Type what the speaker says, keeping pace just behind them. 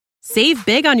Save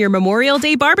big on your Memorial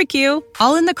Day barbecue,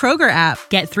 all in the Kroger app.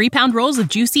 Get 3-pound rolls of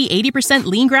juicy 80%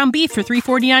 lean ground beef for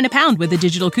 $3.49 a pound with a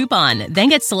digital coupon. Then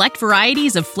get select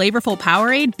varieties of flavorful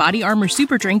Powerade, Body Armor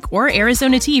Super Drink, or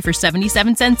Arizona tea for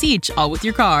 77 cents each, all with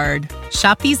your card.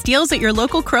 Shop these deals at your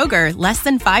local Kroger, less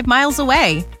than 5 miles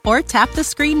away. Or tap the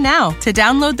screen now to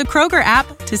download the Kroger app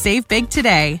to save big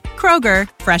today. Kroger,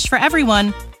 fresh for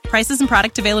everyone. Prices and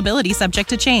product availability subject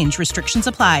to change. Restrictions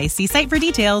apply. See site for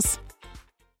details.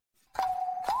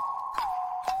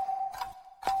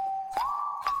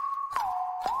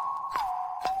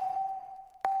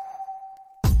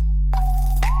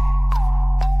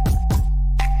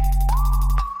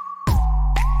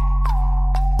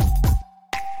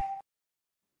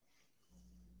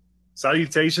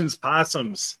 Salutations,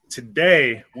 Possums.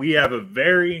 Today, we have a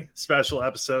very special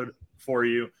episode for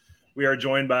you. We are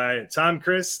joined by Tom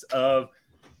Christ of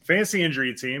Fantasy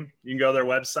Injury Team. You can go to their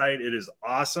website. It is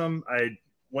awesome. I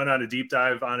went on a deep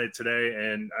dive on it today.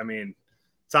 And I mean,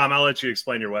 Tom, I'll let you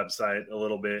explain your website a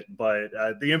little bit, but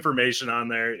the information on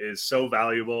there is so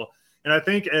valuable. And I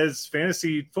think as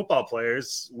fantasy football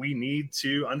players, we need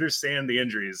to understand the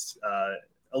injuries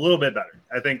a little bit better.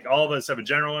 I think all of us have a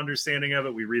general understanding of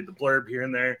it. We read the blurb here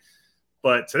and there,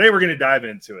 but today we're going to dive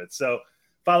into it. So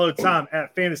follow Tom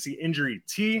at Fantasy Injury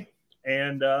T.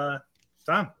 And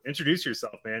Tom, introduce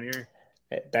yourself, man.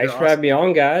 Thanks for having me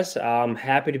on, guys. I'm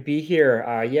happy to be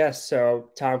here. Yes, so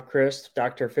Tom Christ,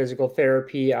 Doctor of Physical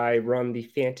Therapy. I run the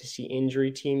Fantasy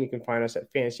Injury Team. You can find us at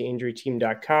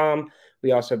fantasyinjuryteam.com.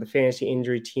 We also have the Fantasy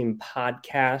Injury Team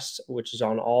podcast, which is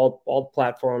on all the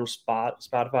platforms,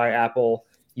 Spotify, Apple,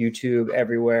 YouTube,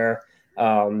 everywhere.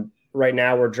 Right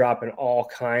now, we're dropping all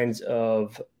kinds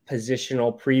of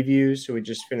positional previews. So we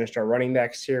just finished our running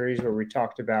back series where we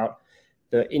talked about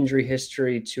the injury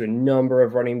history to a number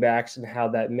of running backs and how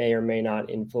that may or may not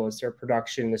influence their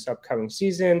production this upcoming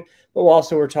season. But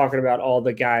also we're talking about all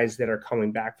the guys that are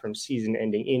coming back from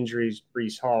season-ending injuries,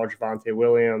 Breece Hall, Javonte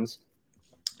Williams,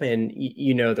 and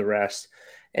you know the rest.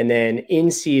 And then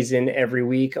in season, every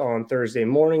week on Thursday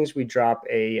mornings, we drop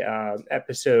a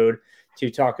episode to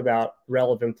talk about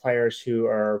relevant players who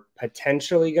are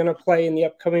potentially going to play in the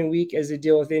upcoming week as they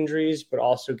deal with injuries, but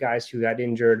also guys who got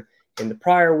injured in the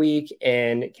prior week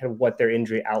and kind of what their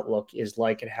injury outlook is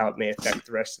like and how it may affect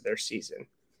the rest of their season.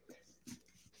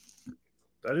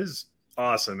 That is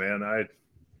awesome, man.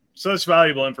 Such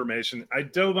valuable information. I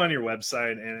dove on your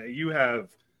website and you have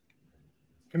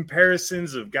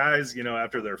comparisons of guys,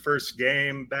 after their first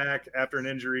game back after an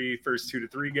injury, first 2 to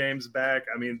 3 games back.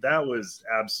 I mean, that was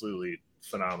absolutely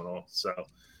phenomenal. So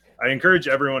I encourage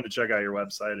everyone to check out your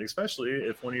website, especially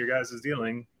if one of your guys is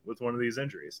dealing with one of these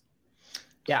injuries.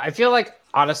 Yeah, I feel like,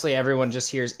 honestly, everyone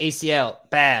just hears ACL,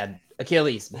 bad,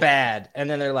 Achilles, bad. And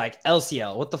then they're like,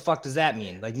 LCL, what the fuck does that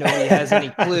mean? Like, nobody has any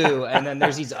clue. And then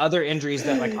there's these other injuries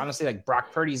that, like, honestly, like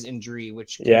Brock Purdy's injury,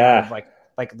 which came out of,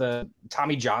 like the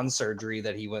Tommy John surgery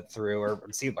that he went through, or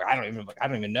see, like, I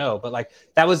don't even know, but like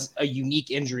that was a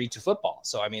unique injury to football.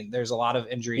 So, I mean, there's a lot of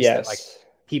injuries that like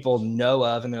people know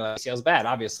of and they're like, ACL's bad,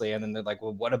 obviously. And then they're like,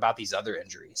 well, what about these other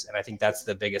injuries? And I think that's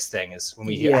the biggest thing is when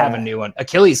we have a new one.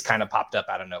 Achilles kind of popped up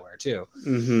out of nowhere too.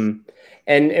 Mm-hmm.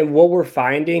 And what we're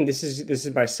finding, this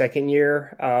is my second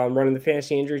year running the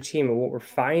Fantasy Injury Team. And what we're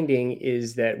finding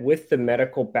is that with the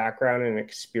medical background and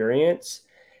experience,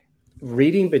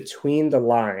 reading between the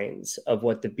lines of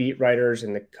what the beat writers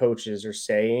and the coaches are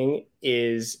saying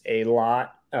is a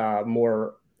lot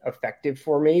more effective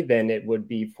for me than it would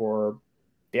be for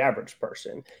the average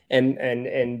person.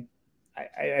 And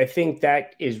I think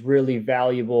that is really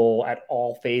valuable at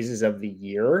all phases of the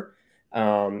year.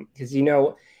 Because,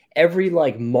 every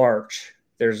like March,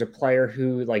 there's a player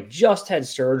who like just had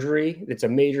surgery. It's a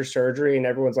major surgery. And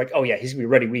everyone's like, oh yeah, he's gonna be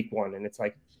ready week 1. And it's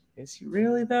like, is he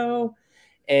really though?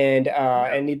 And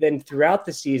then throughout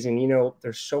the season,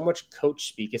 there's so much coach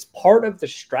speak. It's part of the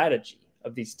strategy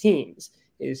of these teams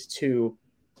is to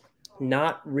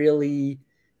not really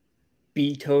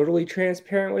be totally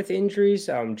transparent with injuries.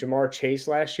 Jamar Chase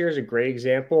last year is a great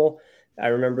example. I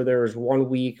remember there was one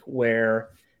week where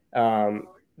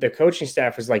the coaching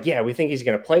staff was like, yeah, we think he's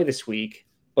going to play this week.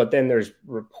 But then there's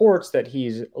reports that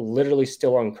he's literally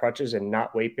still on crutches and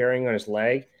not weight bearing on his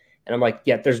leg. And I'm like,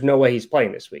 yeah, there's no way he's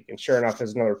playing this week. And sure enough,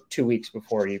 there's another 2 weeks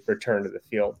before he returned to the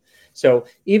field. So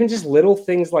even just little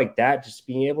things like that, just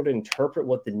being able to interpret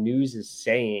what the news is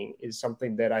saying is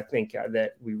something that I think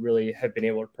that we really have been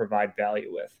able to provide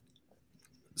value with.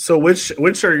 So which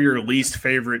are your least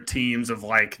favorite teams of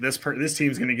like this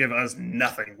team's going to give us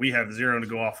nothing. We have 0 to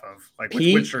go off of. Like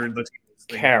which are the teams?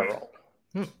 Carroll.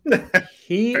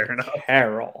 Pete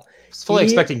Carroll. I was fully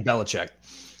expecting Belichick.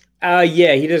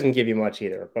 Yeah, he doesn't give you much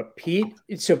either. But Pete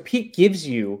gives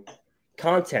you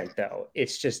content, though.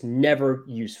 It's just never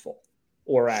useful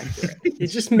or accurate. He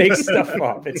just makes stuff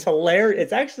up. It's hilarious.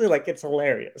 It's actually it's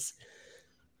hilarious.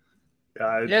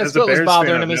 That's what was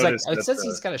bothering him. He's like, it says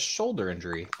he's got a shoulder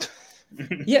injury.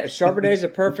 Yeah, Charbonnet is a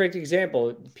perfect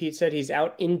example. Pete said he's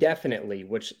out indefinitely,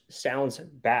 which sounds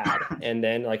bad. And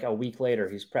then a week later,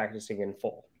 he's practicing in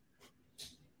full.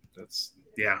 That's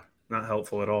not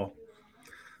helpful at all.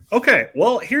 Okay,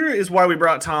 well, here is why we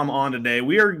brought Tom on today.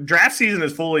 Draft season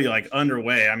is fully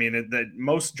underway. I mean,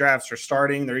 most drafts are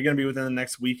starting. They're going to be within the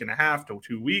next week and a half to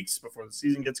 2 weeks before the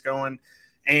season gets going.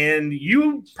 And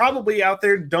you probably out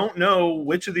there don't know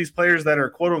which of these players that are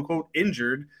quote unquote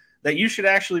injured that you should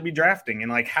actually be drafting,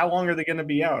 and how long are they going to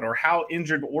be out, or how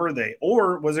injured were they,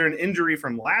 or was there an injury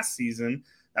from last season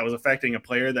that was affecting a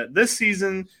player that this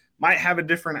season might have a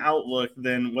different outlook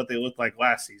than what they looked like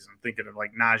last season. Thinking of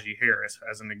Najee Harris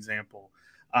as an example.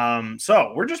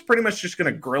 So we're just pretty much just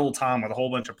going to grill Tom with a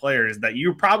whole bunch of players that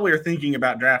you probably are thinking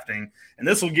about drafting, and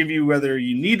this will give you whether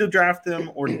you need to draft them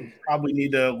or probably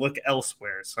need to look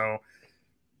elsewhere. So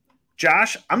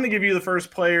Josh, I'm going to give you the first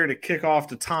player to kick off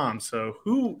to Tom. So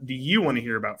who do you want to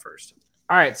hear about first?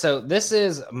 All right, so this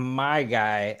is my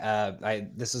guy.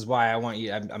 This is why I want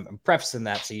you. I'm prefacing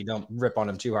that so you don't rip on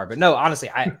him too hard. But no,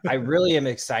 honestly, I really am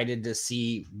excited to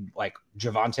see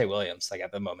Javonte Williams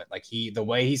at the moment. The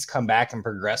way he's come back and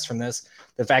progressed from this,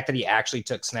 the fact that he actually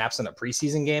took snaps in a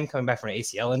preseason game coming back from an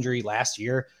ACL injury last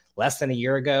year, less than a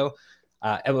year ago.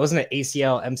 It wasn't an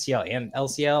ACL, MCL, and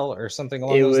LCL or something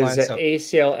along those lines. It was an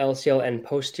ACL, LCL, and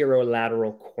posterior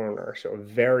lateral corner. So a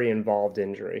very involved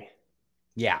injury.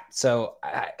 Yeah. So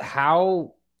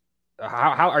how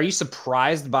are you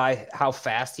surprised by how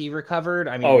fast he recovered?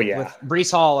 I mean, with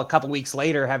Breece Hall a couple weeks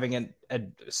later having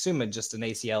assuming just an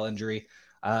ACL injury,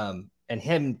 and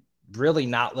him really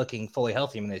not looking fully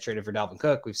healthy. I mean, they traded for Dalvin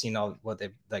Cook. We've seen all what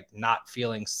they've not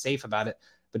feeling safe about it.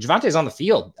 But Javonte's on the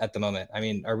field at the moment. I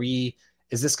mean,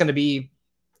 is this going to be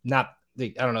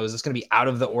is this going to be out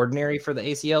of the ordinary for the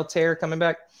ACL tear coming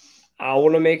back? I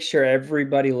want to make sure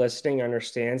everybody listening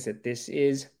understands that this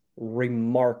is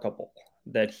remarkable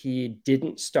that he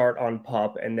didn't start on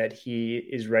PUP and that he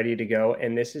is ready to go.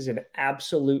 And this is an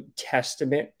absolute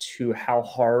testament to how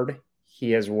hard he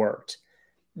has worked.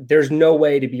 There's no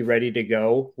way to be ready to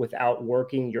go without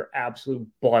working your absolute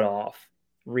butt off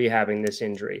rehabbing this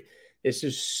injury. This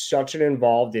is such an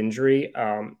involved injury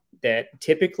that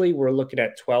typically we're looking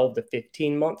at 12 to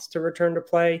 15 months to return to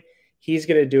play. He's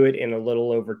going to do it in a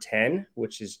little over 10,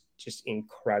 which is just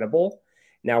incredible.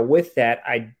 Now, with that,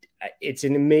 it's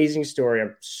an amazing story.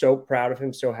 I'm so proud of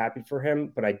him, so happy for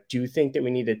him. But I do think that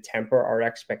we need to temper our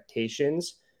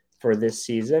expectations for this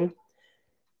season.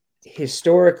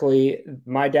 Historically,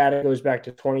 my data goes back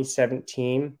to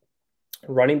 2017.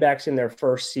 Running backs in their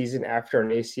first season after an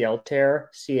ACL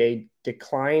tear see a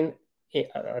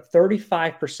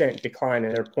 35% decline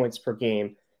in their points per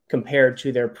game compared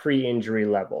to their pre-injury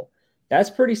level. That's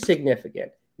pretty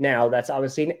significant. Now, that's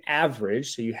obviously an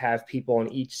average, so you have people on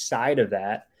each side of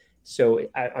that. So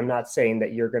I'm not saying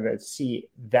that you're going to see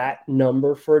that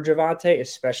number for Javonte,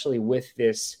 especially with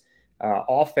this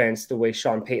offense, the way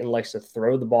Sean Payton likes to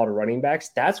throw the ball to running backs.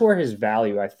 That's where his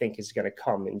value, I think, is going to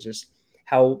come, and just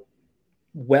how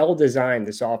well designed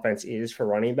this offense is for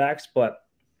running backs. But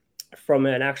from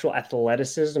an actual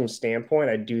athleticism standpoint,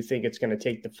 I do think it's going to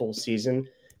take the full season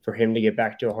for him to get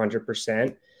back to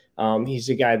 100%. He's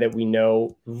a guy that we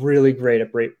know really great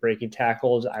at breaking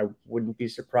tackles. I wouldn't be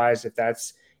surprised if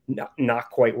that's not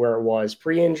quite where it was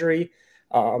pre-injury.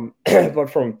 But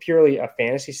from purely a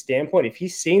fantasy standpoint, if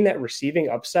he's seeing that receiving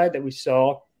upside that we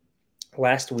saw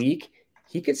last week,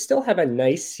 he could still have a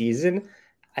nice season.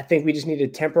 I think we just need to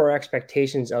temper our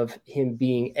expectations of him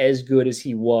being as good as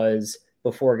he was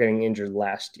before getting injured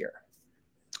last year.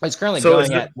 He's currently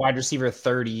going at wide receiver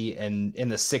 30 and in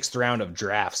the 6th round of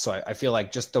drafts. So I feel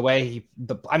like just the way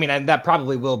that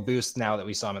probably will boost now that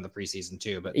we saw him in the preseason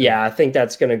too. But yeah, I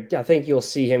think you'll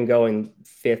see him going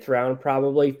 5th round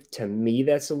probably. To me,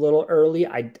 that's a little early.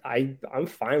 I'm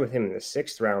fine with him in the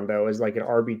 6th round though, as like an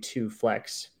RB2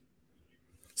 flex.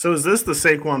 So is this the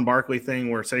Saquon Barkley thing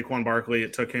where Saquon Barkley,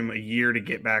 it took him a year to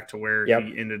get back to where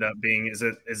he ended up being? Is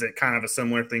it kind of a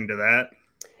similar thing to that?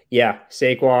 Yeah,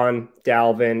 Saquon,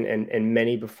 Dalvin, and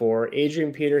many before.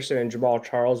 Adrian Peterson and Jamal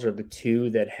Charles are the two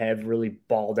that have really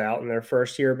balled out in their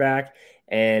first year back.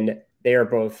 And they are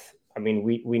both,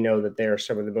 we know that they are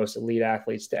some of the most elite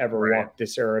athletes to ever walk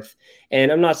this earth. And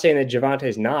I'm not saying that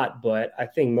Javonte's not, but I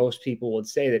think most people would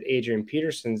say that Adrian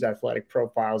Peterson's athletic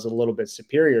profile is a little bit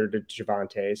superior to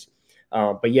Javonte's.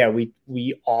 But yeah,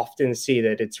 we often see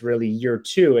that it's really year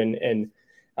two. And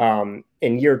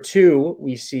in year two,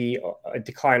 we see a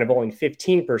decline of only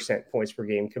 15% points per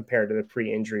game compared to the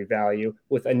pre-injury value,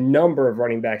 with a number of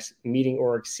running backs meeting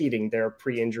or exceeding their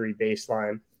pre-injury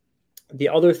baseline. The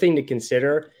other thing to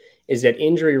consider is that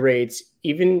injury rates,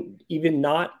 even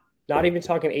not even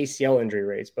talking ACL injury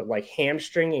rates, but like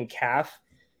hamstring and calf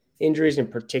injuries in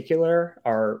particular,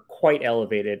 are quite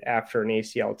elevated after an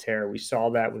ACL tear. We saw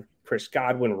that with Chris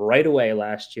Godwin right away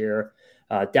last year.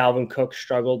 Dalvin Cook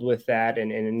struggled with that,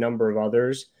 and a number of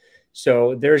others.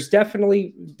 So there's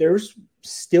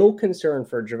still concern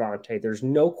for Javonte. There's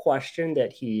no question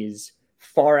that he's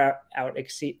far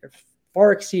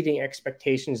exceeding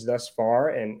expectations thus far,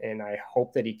 and I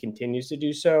hope that he continues to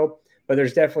do so. But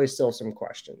there's definitely still some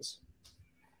questions.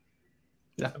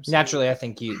 Naturally, I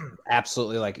think you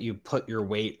absolutely like you put your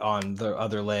weight on the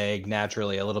other leg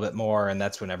naturally a little bit more, and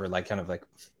that's whenever like kind of like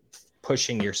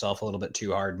pushing yourself a little bit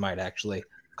too hard might actually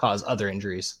cause other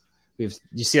injuries. You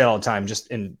see it all the time just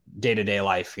in day-to-day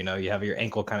life. You know, you have your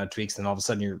ankle kind of tweaks, and all of a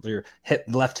sudden your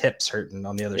left hip's hurting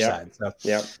on the other side. So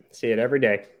yeah, see it every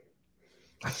day.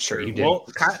 I'm sure you do. Well,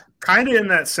 kind of in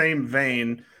that same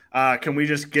vein, can we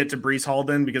just get to Breece Hall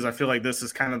then? Because I feel like this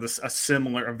is kind of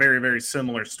a very, very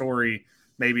similar story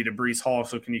maybe to Breece Hall.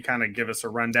 So can you kind of give us a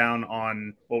rundown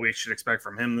on what we should expect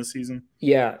from him this season?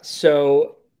 Yeah.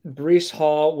 So Breece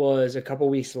Hall was a couple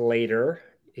weeks later,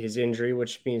 his injury,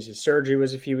 which means his surgery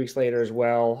was a few weeks later as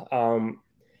well.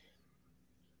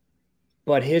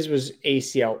 But his was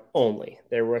ACL only.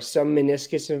 There was some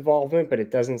meniscus involvement, but it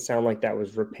doesn't sound like that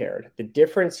was repaired. The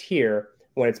difference here,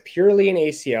 when it's purely an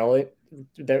ACL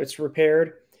that it's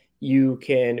repaired, you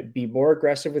can be more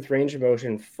aggressive with range of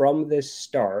motion from the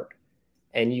start,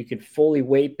 and you could fully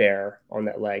weight bear on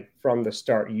that leg from the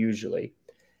start usually.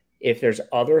 If there's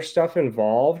other stuff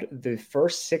involved, the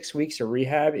first 6 weeks of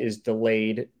rehab is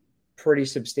delayed pretty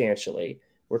substantially.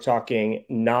 We're talking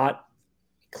not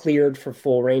cleared for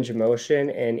full range of motion,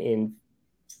 and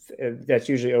that's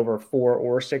usually over 4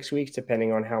 or 6 weeks,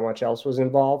 depending on how much else was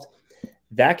involved.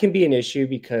 That can be an issue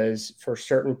because for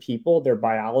certain people, their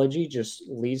biology just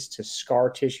leads to scar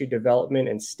tissue development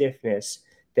and stiffness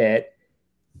that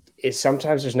is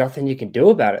sometimes there's nothing you can do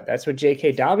about it. That's what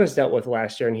J.K. Dobbins dealt with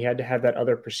last year, and he had to have that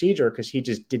other procedure because he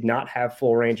just did not have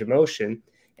full range of motion.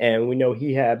 And we know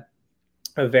he had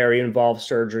a very involved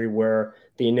surgery where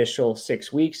the initial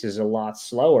 6 weeks is a lot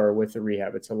slower with the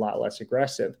rehab. It's a lot less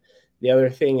aggressive. The other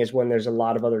thing is when there's a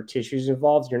lot of other tissues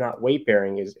involved, you're not weight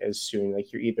bearing as soon.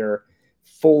 Like you're either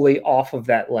fully off of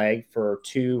that leg for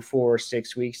 2, 4,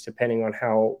 6 weeks, depending on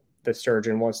how the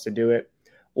surgeon wants to do it,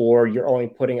 or you're only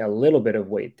putting a little bit of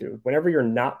weight through. Whenever you're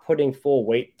not putting full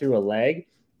weight through a leg,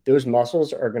 those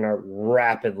muscles are going to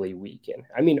rapidly weaken.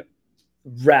 I mean,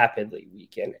 rapidly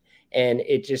weaken. And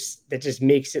that just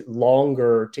makes it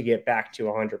longer to get back to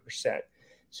 100%.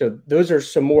 So those are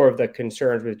some more of the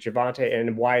concerns with Javonte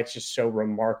and why it's just so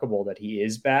remarkable that he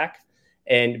is back.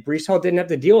 And Breece Hall didn't have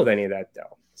to deal with any of that,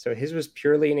 though. So his was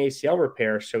purely an ACL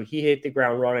repair. So he hit the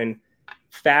ground running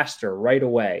faster right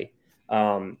away. He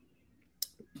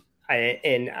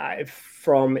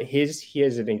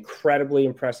has an incredibly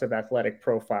impressive athletic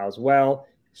profile as well,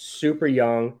 super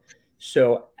young.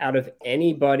 So out of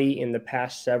anybody in the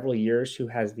past several years who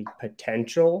has the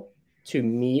potential to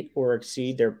meet or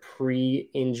exceed their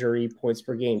pre-injury points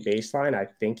per game baseline, I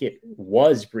think it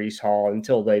was Breece Hall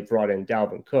until they brought in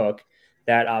Dalvin Cook.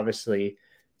 That obviously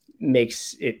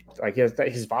makes it like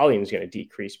his volume is going to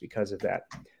decrease because of that.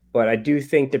 But I do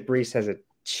think that Breece has a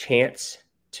chance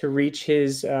to reach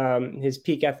his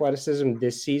peak athleticism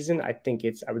this season. I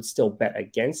would still bet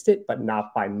against it, but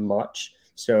not by much.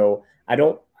 So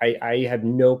I have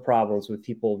no problems with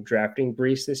people drafting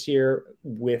Breece this year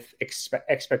with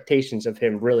expectations of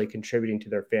him really contributing to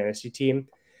their fantasy team.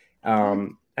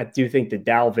 I do think the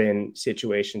Dalvin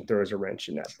situation throws a wrench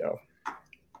in that, though.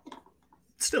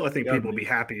 Still, I think people will be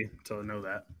happy to know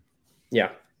that. Yeah.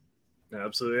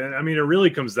 Absolutely. I mean, it really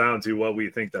comes down to what we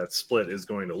think that split is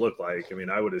going to look like. I mean,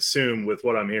 I would assume with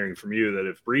what I'm hearing from you that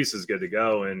if Breece is good to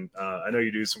go, and I know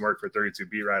you do some work for 32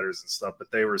 beat writers and stuff, but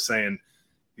they were saying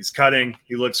he's cutting,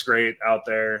 he looks great out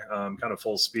there, kind of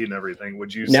full speed and everything.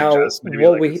 Would you suggest maybe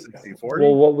like a 60-40?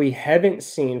 Well, what we haven't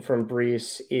seen from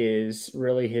Breece is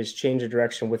really his change of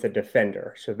direction with a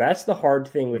defender. So that's the hard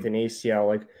thing with an ACL.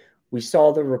 Like we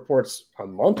saw the reports a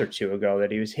month or two ago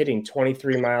that he was hitting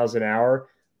 23 miles an hour.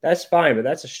 That's fine, but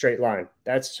that's a straight line.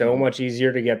 That's so much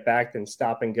easier to get back than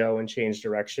stop and go and change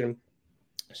direction.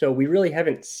 So we really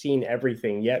haven't seen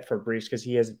everything yet for Breece because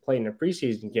he hasn't played in a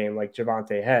preseason game like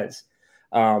Javonte has.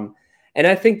 And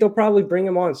I think they'll probably bring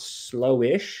him on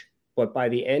slow-ish But by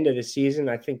the end of the season,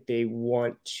 I think they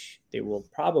will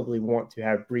probably want to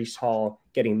have Breece Hall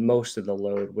getting most of the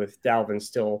load, with Dalvin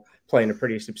still playing a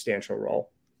pretty substantial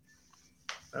role.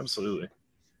 Absolutely.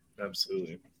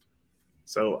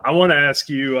 So I want to ask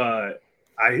you, I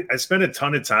spent a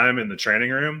ton of time in the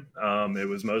training room. It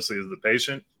was mostly as the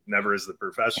patient, never as the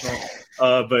professional.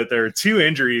 But there are two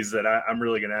injuries that I'm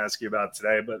really going to ask you about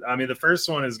today. But I mean, the first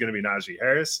one is going to be Najee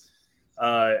Harris.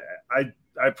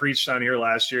 I preached on here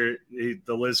last year.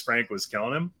 The Liz Frank was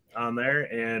killing him on there.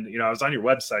 And, I was on your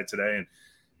website today, and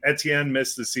Etienne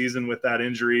missed the season with that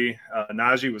injury.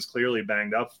 Najee was clearly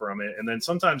banged up from it. And then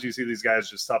sometimes you see these guys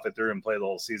just tough it through and play the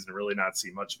whole season and really not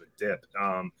see much of a dip.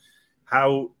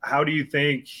 How do you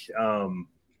think,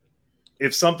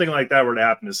 if something like that were to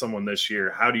happen to someone this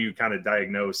year, how do you kind of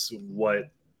diagnose what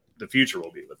the future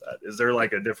will be with that? Is there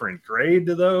like a different grade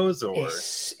to those, or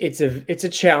it's a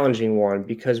challenging one,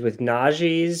 because with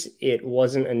Najee's, it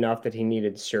wasn't enough that he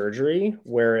needed surgery,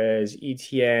 whereas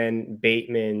Etienne,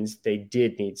 Bateman's, they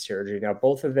did need surgery. Now,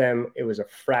 both of them, it was a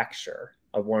fracture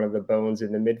of one of the bones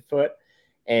in the midfoot,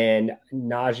 and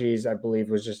Najee's, I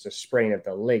believe, was just a sprain of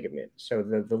the ligament. So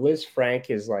the Liz Frank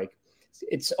is like,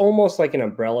 it's almost like an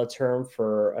umbrella term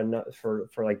for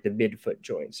like the midfoot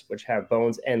joints, which have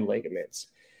bones and ligaments.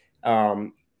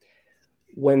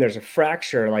 When there's a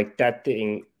fracture, like, that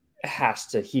thing has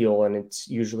to heal, and it's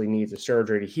usually needs a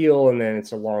surgery to heal, and then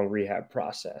it's a long rehab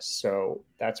process. So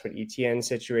that's what Etienne's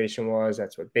situation was.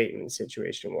 That's what Bateman's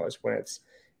situation was. When it's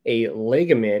a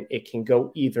ligament, it can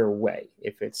go either way.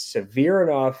 If it's severe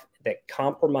enough that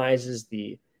compromises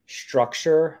the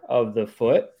structure of the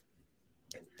foot,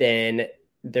 then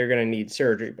they're going to need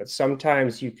surgery. But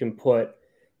sometimes you can put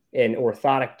an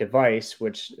orthotic device,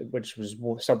 which was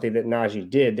something that Najee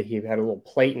did, that he had a little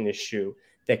plate in his shoe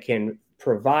that can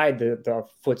provide the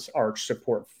foot's arch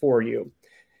support for you.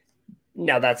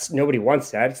 Now, nobody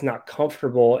wants that. It's not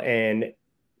comfortable, and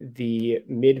the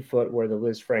midfoot, where the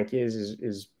Liz Frank is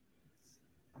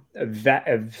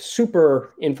a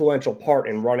super influential part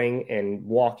in running and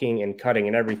walking and cutting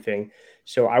and everything.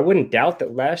 So I wouldn't doubt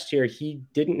that last year he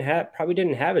probably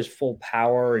didn't have his full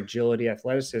power, agility,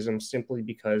 athleticism, simply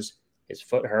because his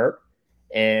foot hurt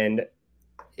and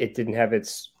it didn't have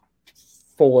its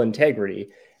full integrity.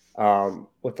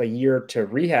 With a year to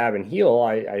rehab and heal,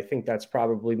 I think that's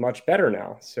probably much better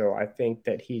now. So I think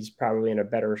that he's probably in a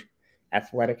better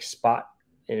athletic spot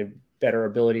and a better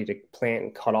ability to plant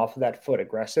and cut off of that foot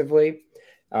aggressively.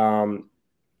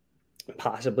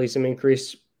 Possibly some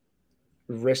increased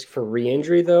risk for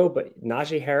re-injury, though. But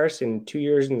Najee Harris, in 2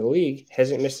 years in the league,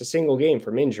 hasn't missed a single game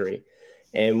from injury.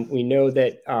 And we know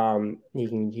that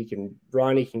he can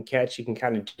run, he can catch, he can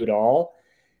kind of do it all.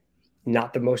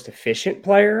 Not the most efficient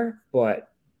player, but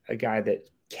a guy that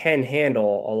can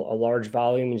handle a large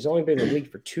volume. He's only been in the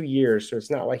league for 2 years, so it's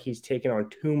not like he's taken on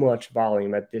too much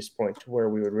volume at this point to where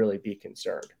we would really be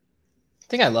concerned.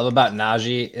 The thing I love about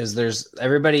Najee is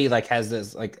everybody has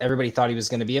this, everybody thought he was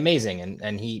going to be amazing,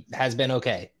 and he has been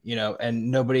okay,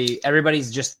 and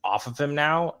everybody's just off of him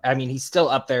now. I mean, he's still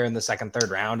up there in the second,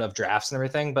 third round of drafts and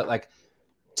everything, but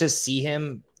to see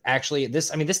him actually,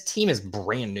 this team is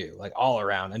brand new, all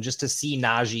around, and just to see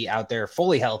Najee out there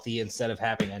fully healthy instead of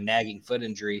having a nagging foot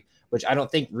injury, which I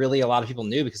don't think really a lot of people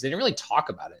knew because they didn't really talk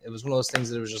about it. It was one of those things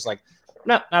that it was just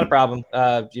no, not a problem.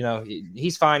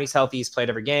 He's fine. He's healthy. He's played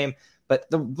every game. But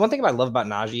the one thing I love about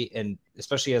Najee, and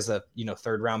especially as a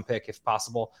third round pick, if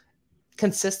possible,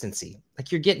 consistency.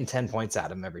 You're getting 10 points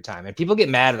out of him every time, and people get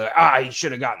mad. They're like, he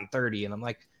should have gotten 30, and I'm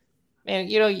like, man,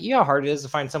 you know how hard it is to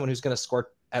find someone who's going to score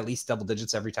at least double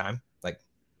digits every time. Right.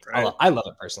 I love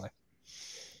it personally.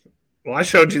 Well, I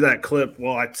showed you that clip.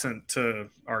 Well, I sent to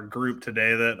our group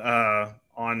today that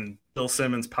on Bill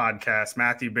Simmons' podcast,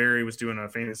 Matthew Berry was doing a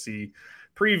fantasy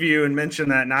preview and mentioned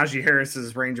that Najee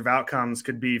Harris's range of outcomes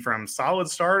could be from solid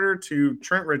starter to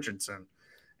Trent Richardson.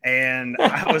 And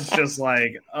I was just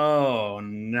like, oh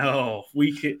no,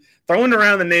 throwing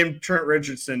around the name Trent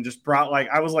Richardson just brought my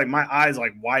eyes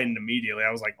widened immediately.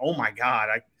 I was like, oh my God,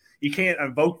 you can't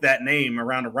evoke that name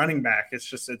around a running back.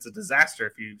 It's a disaster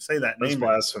if you say that name. That's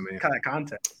blasphemy. Kind of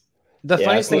context. The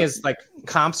funniest thing is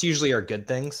comps usually are good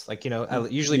things.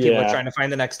 Usually people are trying to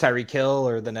find the next Tyreek Hill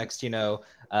or the next,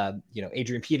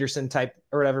 Adrian Peterson type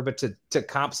or whatever. But to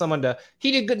comp someone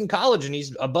he did good in college and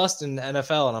he's a bust in the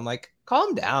NFL. And I'm like,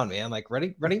 calm down, man.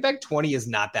 Running back 20 is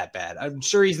not that bad. I'm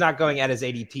sure he's not going at his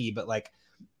ADP, but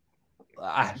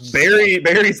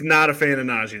Barry's not a fan of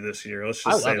Najee this year. Let's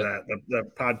just say that the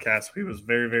podcast, he was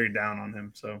very, very down on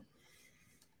him. So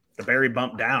the Barry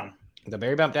bump down.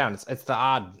 It's the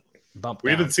odd bump.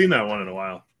 We haven't seen that one in a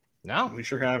while. No, we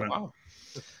sure haven't. Wow.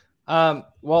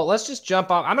 Well, let's just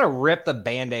jump off. I'm going to rip the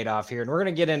Band-Aid off here, and we're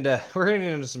going to get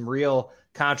into some real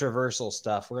controversial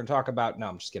stuff. We're going to talk about, no,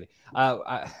 I'm just kidding.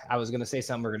 I was going to say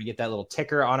something. We're going to get that little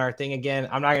ticker on our thing again.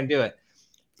 I'm not going to do it.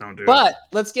 Don't do it. But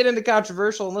let's get into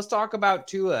controversial, and let's talk about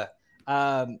Tua.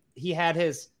 He had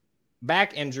his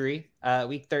back injury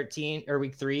week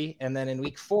 3, and then in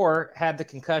week 4 had the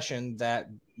concussion that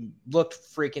looked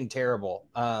freaking terrible.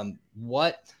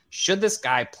 What should this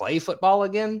guy play football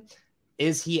again?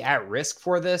 Is he at risk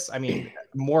for this? I mean,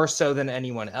 more so than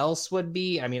anyone else would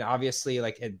be. I mean, obviously,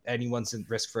 like anyone's at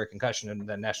risk for a concussion in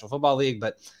the National Football League.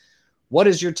 But what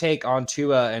is your take on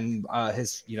Tua and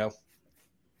his,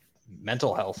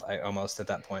 mental health? Almost at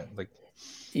that point, like,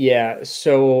 yeah.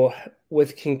 So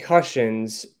with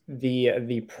concussions,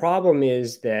 the problem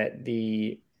is that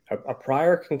a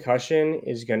prior concussion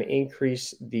is going to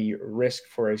increase the risk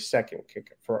for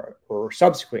for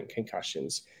subsequent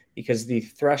concussions, because the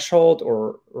threshold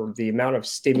or the amount of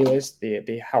stimulus,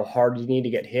 the how hard you need to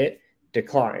get hit,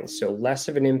 declines. So less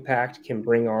of an impact can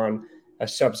bring on a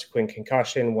subsequent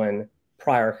concussion when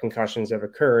prior concussions have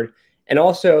occurred. And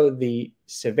also the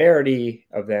severity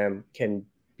of them can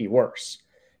be worse.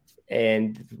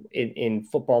 And in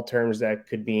football terms, that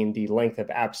could mean the length of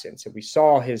absence. If we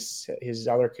saw his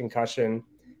other concussion,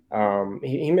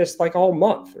 he missed like a whole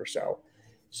month or so.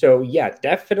 So yeah,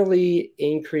 definitely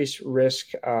increased risk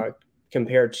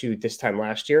compared to this time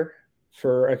last year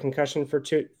for a concussion for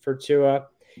Tua.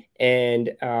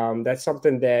 And that's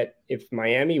something that if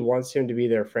Miami wants him to be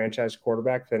their franchise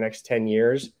quarterback for the next 10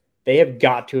 years, they have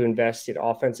got to invest in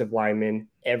offensive linemen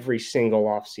every single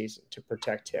offseason to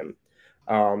protect him.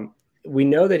 We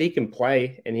know that he can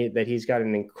play and that he's got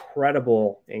an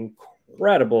incredible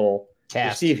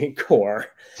receiving core.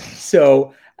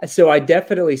 So I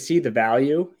definitely see the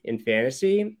value in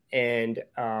fantasy, and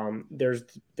there's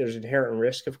inherent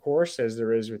risk, of course, as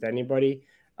there is with anybody.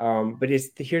 But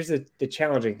here's the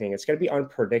challenging thing. It's going to be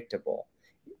unpredictable,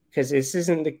 because this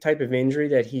isn't the type of injury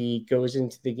that he goes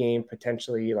into the game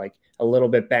potentially like a little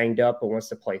bit banged up but wants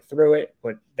to play through it.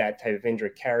 But that type of injury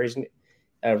carries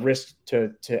a risk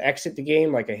to exit the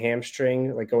game, like a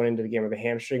hamstring, like going into the game with a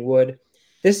hamstring would.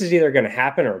 This is either going to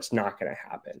happen or it's not going to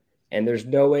happen. And there's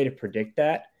no way to predict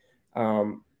that.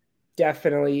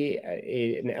 Definitely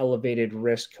an elevated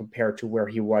risk compared to where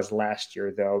he was last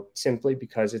year, though, simply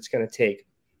because it's going to take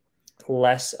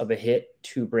less of a hit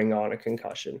to bring on a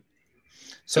concussion.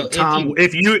 So Tom,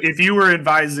 if you were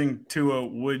advising Tua,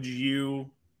 would you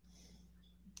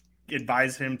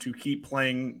advise him to keep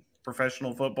playing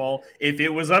professional football? If it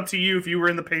was up to you, if you were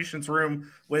in the patient's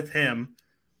room with him,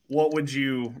 what would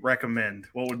you recommend?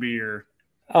 What would be your...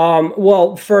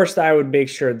 Well, first I would make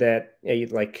sure that a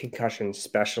concussion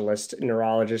specialist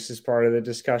neurologist is part of the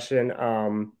discussion.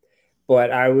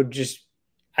 But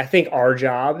I think our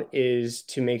job is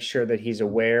to make sure that he's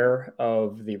aware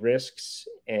of the risks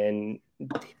and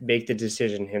make the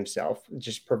decision himself.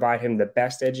 Just provide him the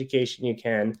best education you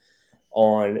can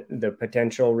on the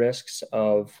potential risks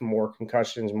of more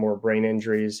concussions, more brain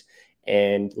injuries,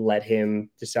 and let him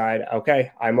decide,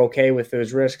 okay, I'm okay with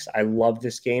those risks. I love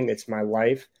this game. It's my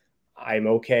life. I'm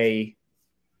okay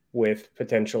with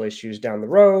potential issues down the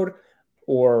road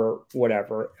or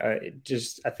whatever.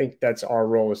 I think that's our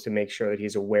role, is to make sure that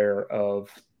he's aware of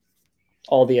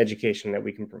all the education that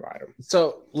we can provide him.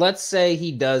 So let's say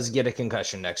he does get a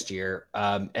concussion next year.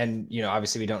 And,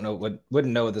 obviously we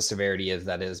wouldn't know what the severity of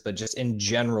that is, but just in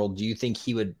general, do you think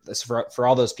he would, for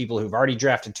all those people who've already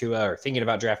drafted Tua or thinking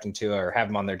about drafting Tua or have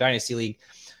him on their dynasty league,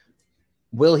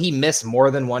 will he miss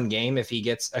more than one game if he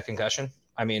gets a concussion?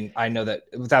 I mean, I know that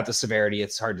without the severity,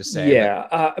 it's hard to say.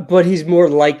 Yeah, but he's more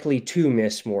likely to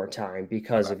miss more time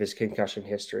because of his concussion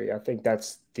history. I think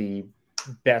that's the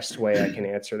best way I can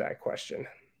answer that question.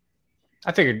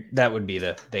 I figured that would be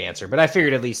the answer, but I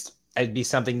figured at least it'd be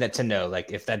something to know,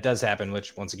 like if that does happen,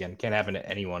 which once again can't happen to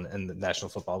anyone in the National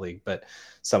Football League, but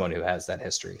someone who has that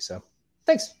history. So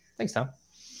thanks, Tom.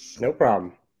 No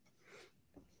problem.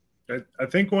 I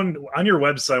think on your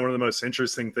website, one of the most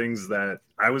interesting things that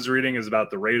I was reading is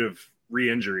about the rate of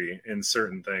re-injury in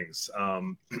certain things.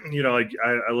 Like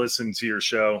I listened to your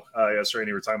show yesterday, and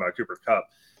you were talking about Cooper Kupp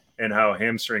and how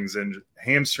hamstring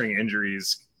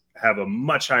injuries have a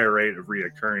much higher rate of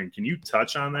reoccurring. Can you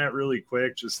touch on that really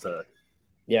quick? So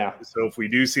if we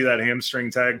do see that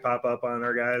hamstring tag pop up on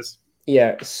our guys.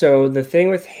 Yeah. So the thing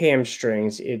with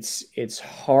hamstrings, it's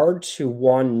hard to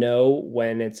know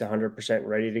when it's 100%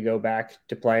 ready to go back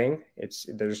to playing.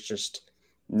 There's just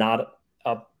not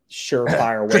a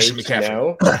surefire way to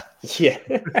know. Yeah.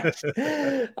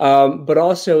 But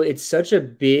also it's such a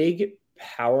big,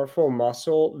 powerful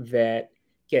muscle that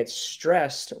gets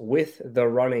stressed with the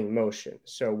running motion.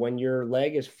 So when your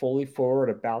leg is fully forward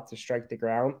about to strike the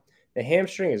ground, the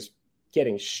hamstring is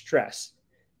getting stressed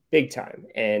big time.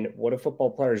 And what do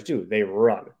football players do? They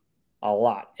run a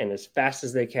lot and as fast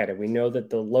as they can. And we know that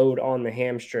the load on the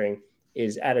hamstring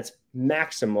is at its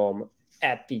maximum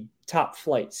at the top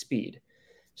flight speed.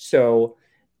 So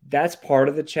that's part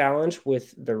of the challenge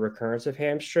with the recurrence of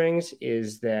hamstrings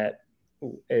is that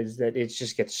it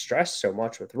just gets stressed so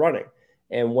much with running.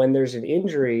 And when there's an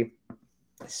injury,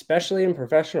 especially in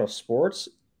professional sports,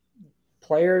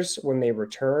 players, when they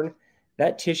return,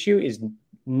 that tissue is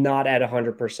not at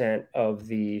 100% of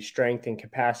the strength and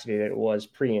capacity that it was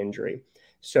pre-injury.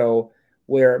 So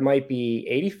where it might be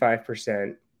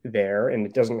 85% there and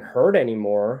it doesn't hurt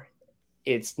anymore,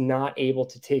 it's not able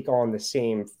to take on the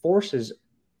same forces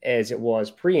as it was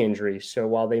pre-injury. So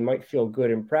while they might feel good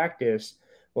in practice,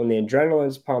 when the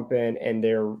adrenaline's pumping and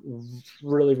they're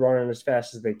really running as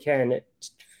fast as they can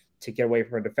to get away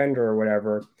from a defender or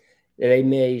whatever, they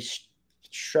may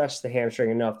stress the hamstring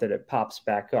enough that it pops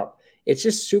back up. It's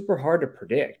just super hard to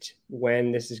predict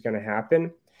when this is going to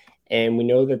happen. And we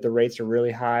know that the rates are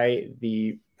really high.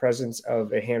 The presence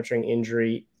of a hamstring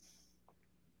injury,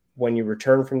 when you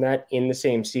return from that in the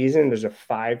same season, there's a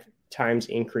 5 times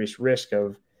increased risk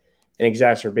of an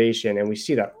exacerbation. And we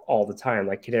see that all the time,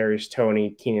 like Kadarius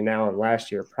Toney, Keenan Allen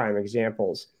last year, prime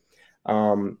examples.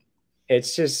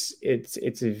 It's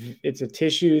a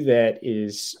tissue that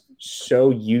is so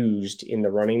used in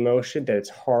the running motion that it's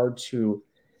hard to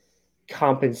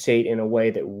compensate in a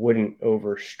way that wouldn't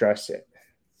overstress it.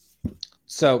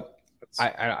 So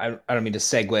I don't mean to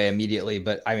segue immediately,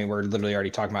 but I mean, we're literally already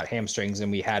talking about hamstrings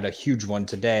and we had a huge one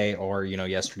today or,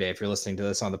 yesterday, if you're listening to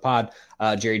this on the pod,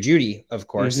 Jerry Jeudy, of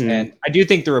course. Mm-hmm. And I do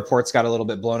think the reports got a little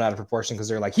bit blown out of proportion because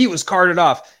they're like, he was carted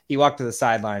off. He walked to the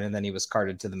sideline and then he was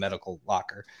carted to the medical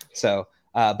locker. So,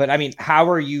 but I mean, how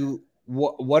are you,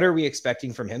 what are we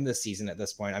expecting from him this season at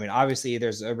this point? I mean, obviously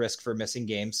there's a risk for missing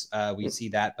games. We see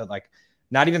that, but like,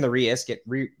 not even the risk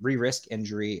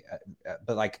injury,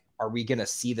 but like, are we going to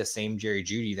see the same Jerry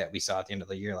Jeudy that we saw at the end of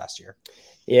the year last year?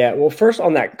 Yeah, well, first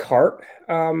on that cart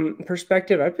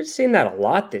perspective, I've been seeing that a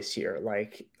lot this year.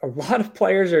 Like a lot of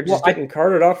players are just getting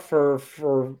carted off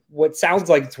for what sounds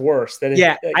like it's worse than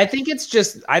it. I think it's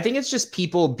just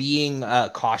people being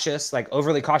cautious, like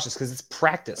overly cautious, because it's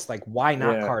practice. Like, why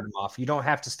not cart them off? You don't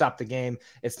have to stop the game.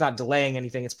 It's not delaying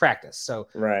anything. It's practice. So,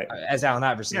 right, as Allen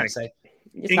Iverson would say.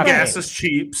 And gas is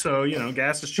cheap, so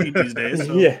gas is cheap these days.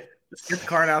 So let's get the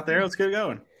cart out there. Let's get it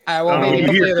going.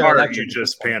 Maybe you hear cart, you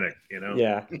just panic,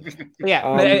 Yeah,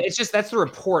 but it's just that's the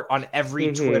report on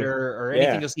every Twitter or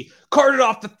anything you'll see. Carted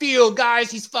off the field,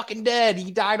 guys. He's fucking dead.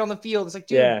 He died on the field. It's like,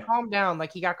 dude, calm down.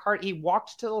 Like he got carted. He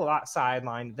walked to the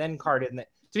sideline, then carted. And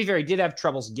to be fair, he did have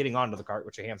troubles getting onto the cart,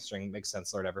 which a hamstring makes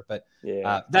sense or whatever. But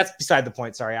that's beside the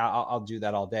point. Sorry, I'll do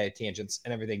that all day, tangents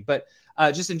and everything. But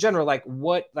just in general,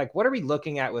 what are we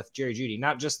looking at with Jerry Jeudy?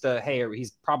 Not just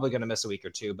he's probably going to miss a week or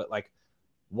two, but like,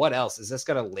 what else is this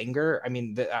going to linger? I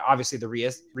mean, obviously the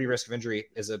risk of injury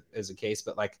is a case,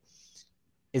 but like,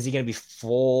 is he going to be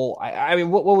full? I mean,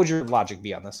 what would your logic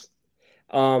be on this?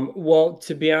 Well,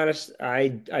 to be honest,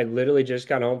 I literally just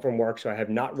got home from work, so I have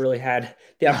not really had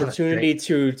the opportunity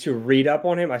to read up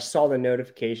on him. I saw the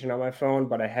notification on my phone,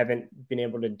 but I haven't been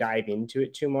able to dive into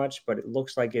it too much, but it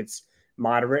looks like it's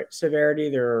moderate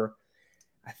severity.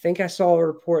 I think I saw a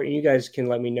report, and you guys can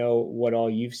let me know what all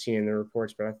you've seen in the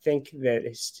reports, but I think that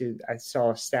I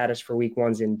saw a status for week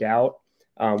 1's in doubt,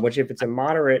 which if it's a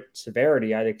moderate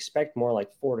severity, I'd expect more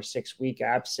like 4 to 6 week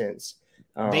absence.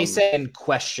 They say in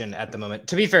question at the moment.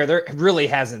 To be fair, there really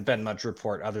hasn't been much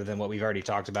report other than what we've already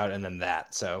talked about, and then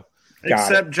that. So,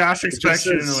 except Josh expects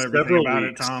you to know everything about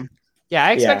it, Tom. Yeah,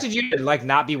 I expected you to like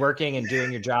not be working and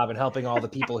doing your job and helping all the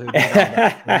people who need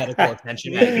the medical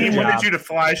attention. He wanted you to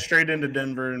fly straight into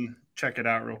Denver and check it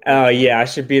out real quick. Oh yeah, I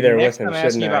should be there with him. I'm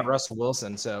asking you about Russell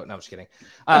Wilson. So no, I'm just kidding.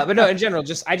 But no, in general,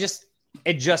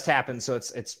 it just happened, so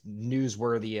it's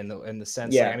newsworthy in the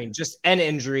sense. Yeah. Like, I mean, just an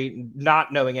injury,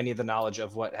 not knowing any of the knowledge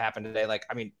of what happened today. Like,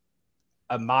 I mean,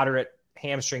 a moderate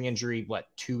hamstring injury,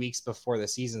 2 weeks before the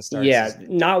season starts? Yeah,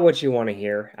 not what you want to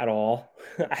hear at all,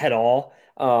 at all.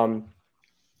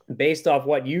 Based off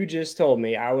what you just told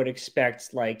me, I would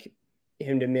expect like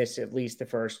him to miss at least the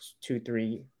first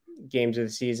 2-3 games of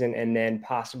the season, and then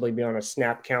possibly be on a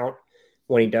snap count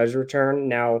when he does return.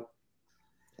 Now,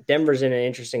 Denver's in an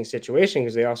interesting situation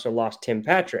because they also lost Tim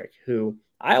Patrick, who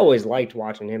I always liked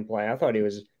watching him play. I thought he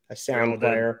was a sound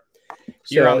player.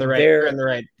 You're on the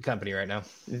right company right now.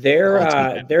 Their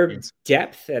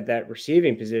depth at that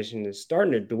receiving position is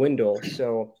starting to dwindle.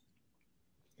 So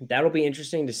That'll be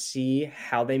interesting to see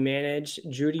how they manage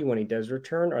Jeudy when he does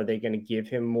return. Are they going to give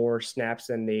him more snaps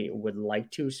than they would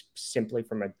like to, simply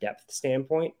from a depth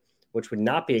standpoint, which would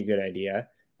not be a good idea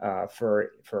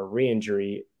for a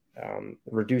re-injury,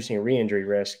 reducing re-injury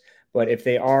risk. But if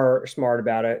they are smart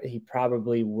about it, he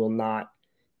probably will not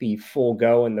be full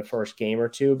go in the first game or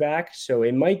two back. So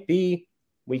it might be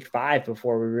week 5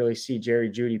 before we really see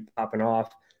Jerry Jeudy popping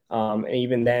off. And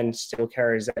even then still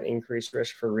carries that increased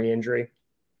risk for re-injury.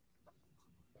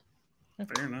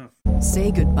 Fair enough.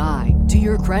 Say goodbye to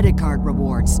your credit card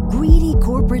rewards. Greedy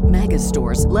corporate mega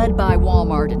stores, led by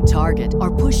Walmart and Target,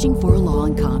 are pushing for a law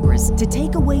in Congress to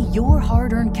take away your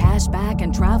hard-earned cash back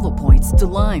and travel points to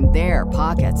line their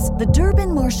pockets. The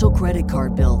Durbin-Marshall credit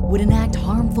card bill would enact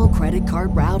harmful credit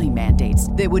card routing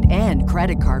mandates that would end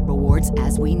credit card rewards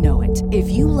as we know it.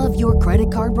 If you love your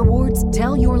credit card rewards,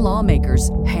 tell your lawmakers,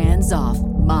 hands off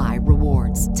my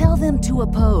rewards. Tell them to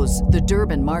oppose the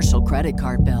Durbin-Marshall credit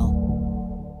card bill.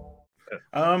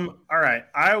 All right.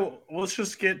 Let's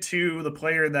just get to the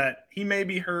player that he may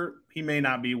be hurt. He may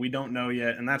not be. We don't know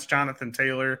yet. And that's Jonathan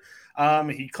Taylor.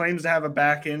 He claims to have a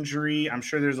back injury. I'm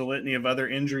sure there's a litany of other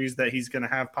injuries that he's going to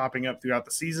have popping up throughout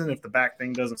the season if the back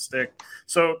thing doesn't stick.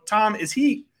 So, Tom, is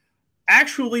he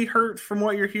actually hurt from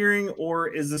what you're hearing, or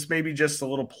is this maybe just a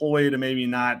little ploy to maybe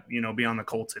not, be on the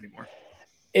Colts anymore?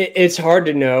 It's hard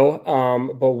to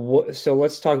know, so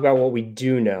let's talk about what we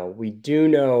do know. We do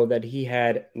know that he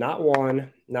had not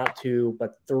 1, not 2,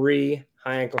 but 3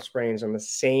 high ankle sprains on the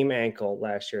same ankle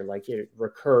last year, like it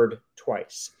recurred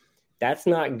twice. That's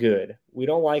not good. We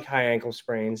don't like high ankle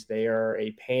sprains. They are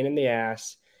a pain in the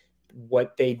ass.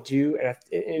 What they do, and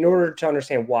in order to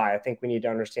understand why, I think we need to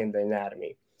understand the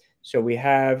anatomy. So we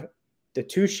have the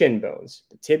 2 shin bones,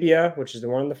 the tibia, which is the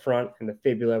one in the front, and the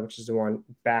fibula, which is the one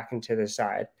back and to the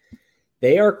side.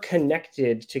 They are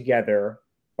connected together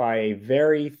by a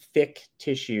very thick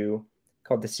tissue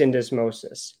called the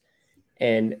syndesmosis.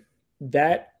 And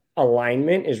that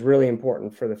alignment is really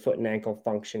important for the foot and ankle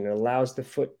function. It allows the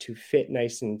foot to fit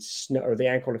nice and or the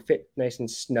ankle to fit nice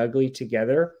and snugly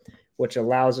together, which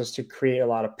allows us to create a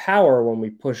lot of power when we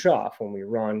push off, when we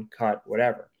run, cut,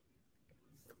 whatever.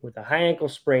 With a high ankle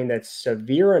sprain that's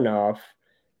severe enough,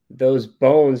 those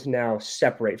bones now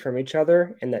separate from each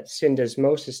other, and that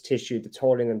syndesmosis tissue that's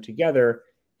holding them together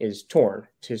is torn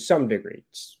to some degree.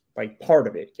 It's like part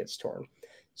of it gets torn.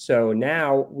 So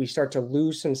now we start to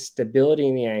lose some stability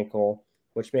in the ankle,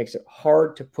 which makes it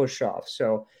hard to push off.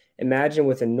 So imagine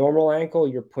with a normal ankle,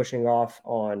 you're pushing off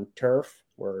on turf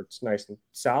where it's nice and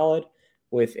solid.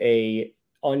 With a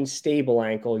unstable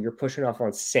ankle, you're pushing off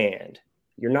on sand.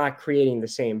 You're not creating the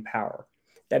same power.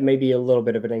 That may be a little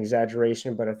bit of an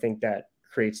exaggeration, but I think that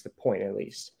creates the point at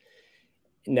least.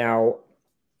 Now,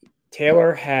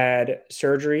 Taylor had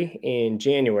surgery in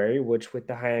January, which with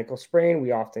the high ankle sprain,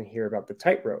 we often hear about the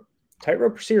tightrope.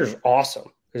 Tightrope procedure is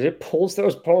awesome because it pulls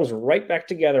those bones right back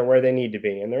together where they need to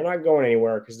be. And they're not going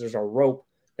anywhere because there's a rope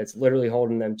that's literally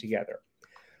holding them together.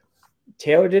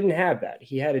 Taylor didn't have that.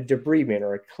 He had a debridement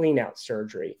or a clean out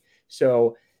surgery.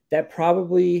 So that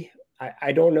probably...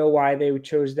 I don't know why they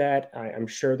chose that. I'm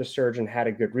sure the surgeon had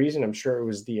a good reason. I'm sure it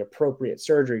was the appropriate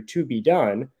surgery to be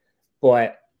done.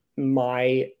 But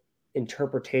my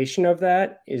interpretation of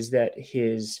that is that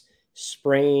his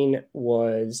sprain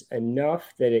was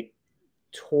enough that it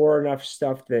tore enough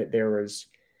stuff that there was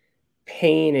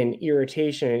pain and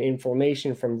irritation and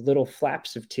inflammation from little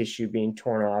flaps of tissue being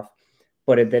torn off,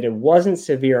 but that it wasn't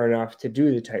severe enough to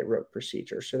do the tightrope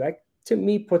procedure. So that, to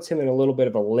me, puts him in a little bit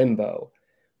of a limbo,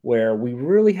 where we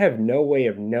really have no way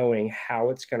of knowing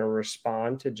how it's going to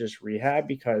respond to just rehab,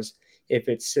 because if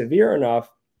it's severe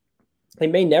enough, it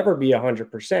may never be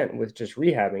 100% with just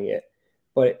rehabbing it.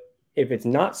 But if it's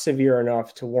not severe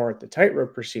enough to warrant the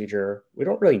tightrope procedure, we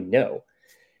don't really know.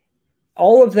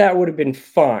 All of that would have been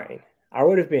fine. I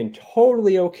would have been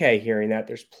totally okay hearing that.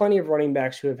 There's plenty of running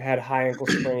backs who have had high ankle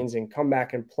sprains and come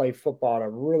back and play football at a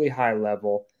really high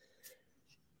level.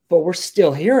 But we're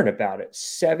still hearing about it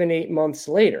 7-8 months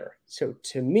later. So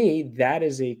to me, that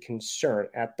is a concern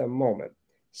at the moment.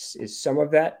 Is some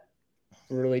of that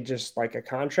really just like a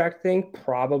contract thing?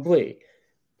 Probably.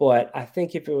 But I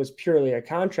think if it was purely a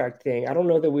contract thing, I don't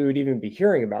know that we would even be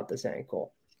hearing about this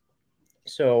ankle.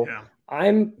 So yeah.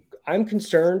 I'm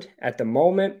concerned at the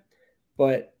moment,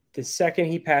 but the second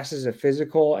he passes a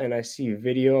physical and I see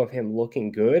video of him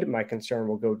looking good, my concern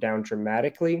will go down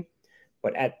dramatically.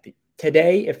 But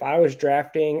today, if I was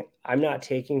drafting, I'm not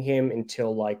taking him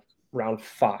until like round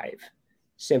 5,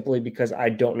 simply because I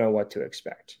don't know what to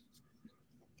expect.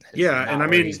 Yeah, and I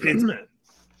mean,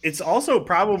 it's also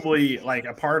probably like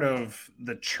a part of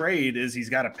the trade is he's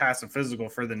got to pass a physical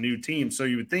for the new team. So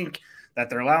you would think that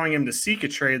they're allowing him to seek a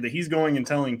trade, that he's going and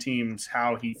telling teams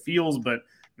how he feels, but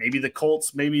maybe the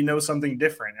Colts maybe know something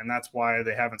different, and that's why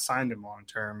they haven't signed him long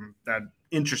term. That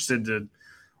interested to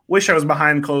wish I was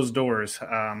behind closed doors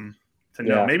to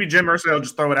know. Maybe Jim Irsay will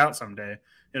just throw it out someday.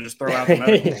 He'll just throw out the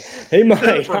medical. He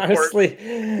might,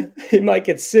 honestly. He might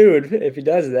get sued if he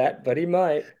does that, but he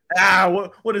might.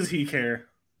 What does he care?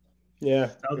 Yeah.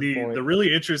 The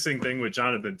really interesting thing with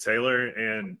Jonathan Taylor,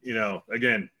 and,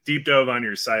 again, deep dove on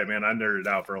your site, man, I nerded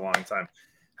out for a long time.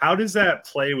 How does that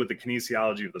play with the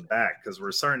kinesiology of the back? Because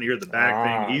we're starting to hear the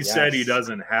back thing. He said he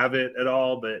doesn't have it at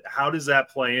all, but how does that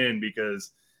play in? Because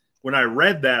when I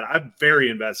read that, I'm very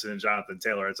invested in Jonathan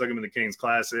Taylor. I took him in the Kings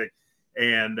Classic,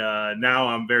 and now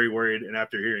I'm very worried. And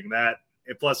after hearing that,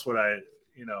 and plus what I,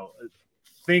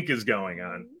 think is going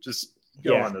on, just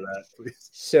go on to that, please.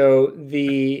 So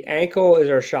the ankle is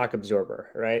our shock absorber,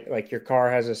 right? Like your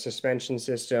car has a suspension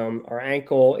system. Our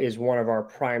ankle is one of our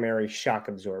primary shock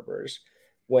absorbers.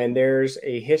 When there's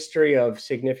a history of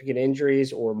significant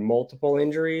injuries or multiple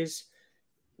injuries,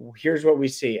 here's what we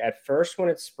see. At first, when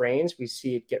it sprains, we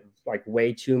see it get like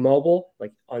way too mobile,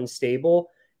 like unstable.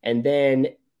 And then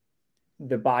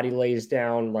the body lays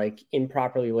down, like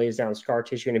improperly lays down scar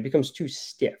tissue, and it becomes too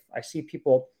stiff. I see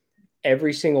people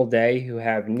every single day who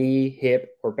have knee,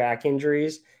 hip, or back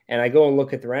injuries. And I go and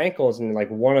look at their ankles, and like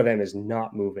one of them is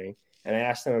not moving. And I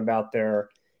ask them about their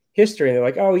history, and they're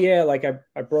like, oh yeah, like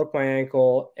I broke my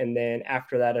ankle. And then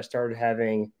after that, I started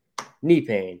having knee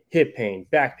pain, hip pain,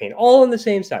 back pain, all on the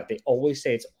same side. They always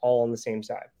say it's all on the same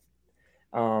side.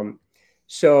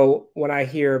 So when I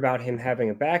hear about him having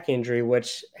a back injury,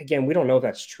 which again, we don't know if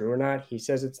that's true or not. He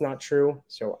says it's not true.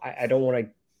 So I don't want to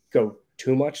go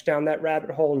too much down that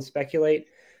rabbit hole and speculate,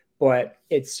 but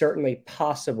it's certainly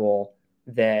possible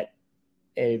that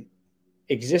a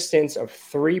existence of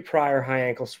 3 prior high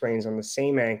ankle sprains on the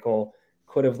same ankle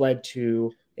could have led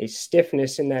to a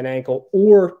stiffness in that ankle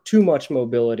or too much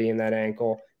mobility in that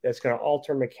ankle that's going to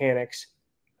alter mechanics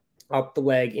up the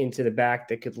leg into the back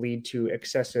that could lead to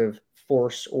excessive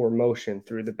force or motion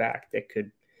through the back that could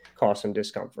cause some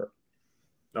discomfort.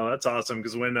 No, that's awesome.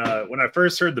 Because when I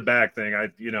first heard the back thing, I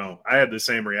had the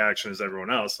same reaction as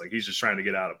everyone else. Like, he's just trying to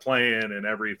get out of playing and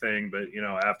everything. But,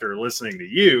 after listening to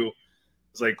you,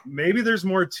 it's like, maybe there's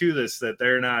more to this that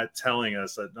they're not telling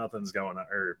us, that nothing's going on,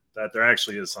 or that there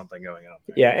actually is something going on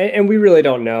there. Yeah. And we really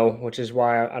don't know, which is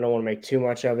why I don't want to make too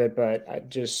much of it, but I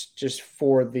just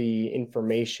for the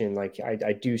information, like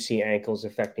I do see ankles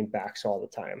affecting backs all the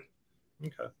time.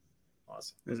 Okay.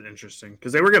 Awesome. It's interesting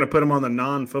because they were going to put him on the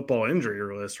non-football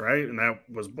injury list, right? And that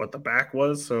was what the back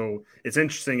was. So it's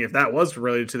interesting if that was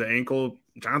related to the ankle.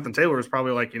 Jonathan Taylor was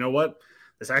probably like, you know what?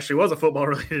 This actually was a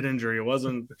football-related injury. It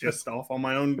wasn't just off on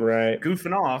my own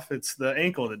goofing off. It's the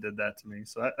ankle that did that to me.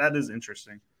 So that is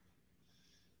interesting.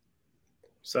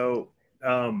 So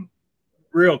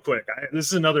real quick, this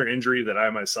is another injury that I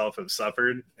myself have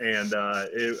suffered, and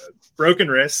broken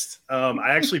wrist. I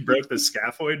actually broke the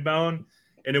scaphoid bone,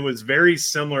 and it was very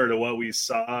similar to what we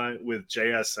saw with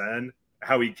JSN,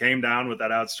 how he came down with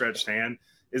that outstretched hand.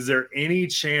 Is there any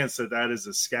chance that is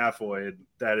a scaphoid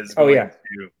that is going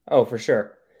to? Oh, for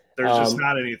sure. There's just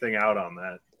not anything out on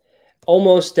that.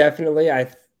 Almost definitely. I'm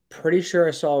pretty sure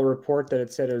I saw a report that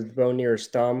it said it was the bone near his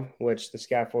thumb, which the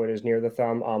scaphoid is near the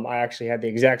thumb. I actually had the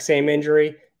exact same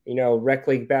injury. Rec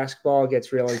league basketball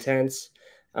gets real intense.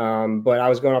 But I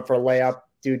was going up for a layup.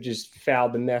 Dude just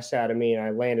fouled the mess out of me, and I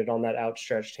landed on that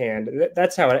outstretched hand.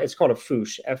 That's how it's called, a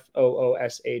foosh,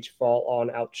 Foosh, fall on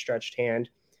outstretched hand.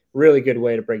 Really good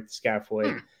way to break the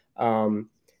scaphoid.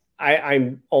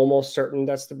 I'm almost certain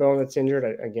that's the bone that's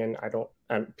injured.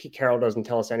 Pete Carroll doesn't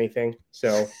tell us anything,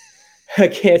 so I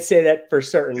can't say that for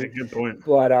certain. Yeah, good point.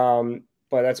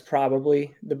 But that's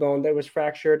probably the bone that was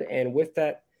fractured. And with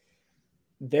that,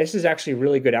 this is actually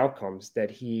really good outcomes that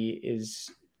he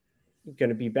is going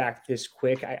to be back this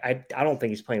quick. I don't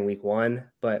think he's playing week 1,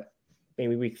 but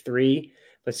maybe week 3.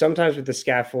 But sometimes with the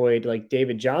scaphoid, like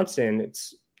David Johnson,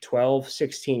 it's 12,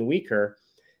 16 weaker.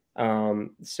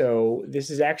 So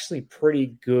this is actually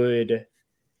pretty good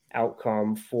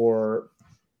outcome for,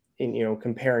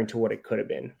 comparing to what it could have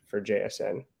been for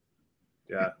JSN.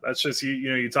 Yeah, that's just,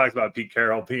 you talked about Pete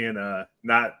Carroll being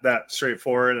not that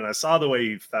straightforward. And I saw the way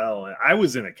he fell. And I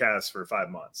was in a cast for 5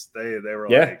 months. They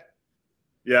were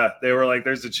they were like,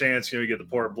 there's a chance, you get the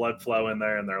poor blood flow in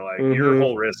there. And they're like, your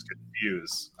whole wrist could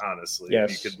fuse, honestly.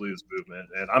 Yes. You could lose movement.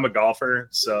 And I'm a golfer,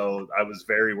 so I was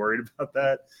very worried about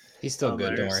that. He's still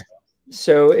good, don't worry.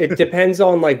 So it depends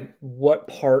on like what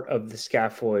part of the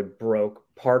scaphoid broke.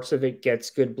 parts of it gets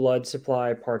good blood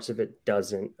supply, parts of it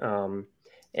doesn't.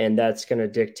 And that's going to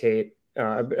dictate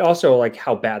also like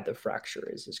how bad the fracture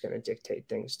is going to dictate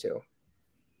things too.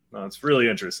 No, it's really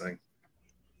interesting.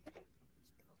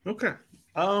 Okay.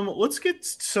 Let's get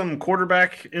some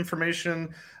quarterback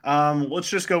information. Let's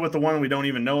just go with the one we don't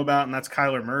even know about, and that's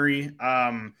Kyler Murray.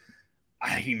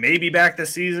 He may be back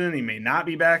this season. He may not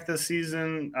be back this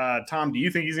season. Tom, do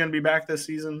you think he's going to be back this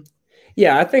season?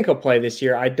 Yeah, I think he'll play this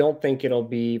year. I don't think it'll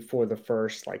be for the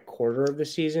first quarter of the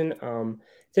season.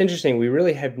 It's interesting. We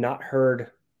really have not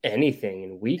heard anything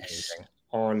in weeks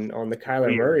on the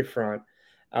Kyler Murray front.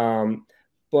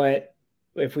 But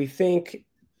if we think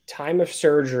time of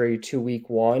surgery to week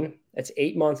 1, that's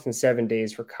 8 months and 7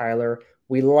 days for Kyler.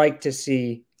 We like to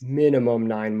see minimum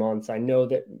 9 months. I know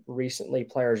that recently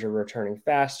players are returning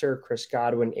faster. Chris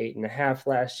Godwin, 8.5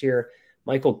 last year.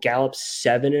 Michael Gallup,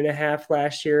 7.5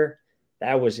 last year.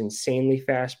 That was insanely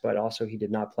fast, but also he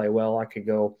did not play well. I could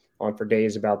go on for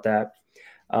days about that.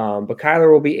 But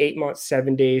Kyler will be 8 months,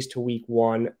 7 days to week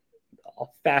 1,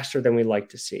 faster than we like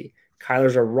to see.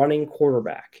 Kyler's a running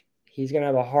quarterback. He's going to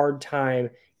have a hard time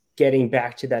getting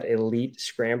back to that elite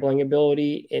scrambling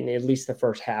ability in at least the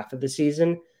first half of the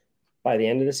season. By the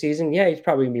end of the season, yeah, he's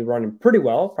probably going to be running pretty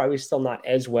well, probably still not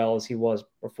as well as he was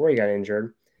before he got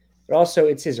injured. But also,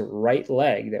 it's his right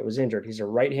leg that was injured. He's a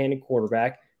right-handed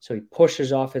quarterback, so he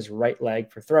pushes off his right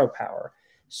leg for throw power.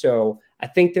 So I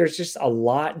think there's just a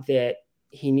lot that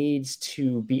he needs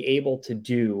to be able to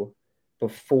do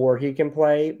before he can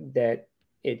play that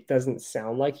it doesn't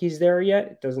sound like he's there yet.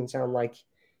 It doesn't sound like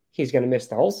he's going to miss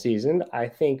the whole season. I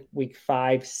think week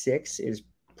 5, 6 is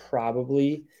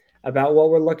probably about what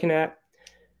we're looking at.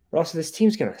 But also, this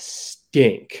team's going to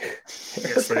stink.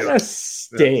 They're going to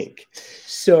stink. Yes.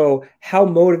 So how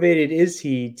motivated is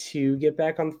he to get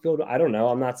back on the field? I don't know.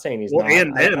 I'm not saying he's not.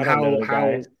 And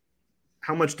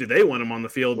how much do they want him on the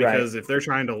field? Because if they're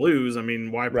trying to lose, I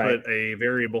mean, why put a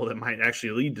variable that might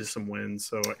actually lead to some wins?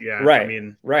 So, yeah.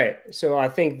 Right. So I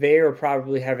think they are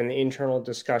probably having the internal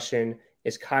discussion.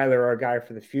 Is Kyler our guy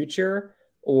for the future,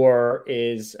 or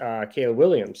is Caleb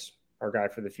Williams our guy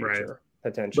for the future,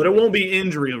 potentially? But it won't be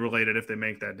injury related if they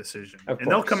make that decision. And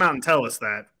they'll come out and tell us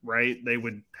that, right? They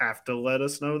would have to let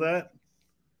us know that.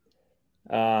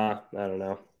 I don't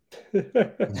know.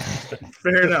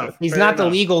 Fair enough. He's not the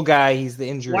legal guy. He's the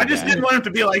injury guy. I just didn't want him to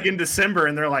be in December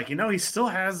and they're like, he still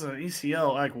has an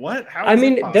ACL. Like, what? How?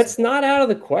 That's not out of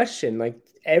the question.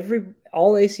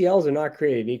 All ACLs are not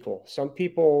created equal. Some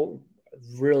people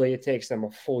really, it takes them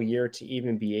a full year to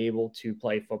even be able to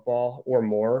play football or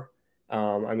more.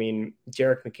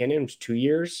 Jerick McKinnon's 2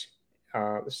 years.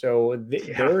 So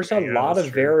there's a lot of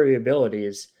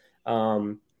variabilities.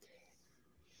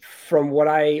 From what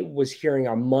I was hearing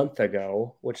a month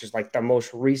ago, which is the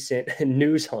most recent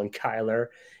news on Kyler,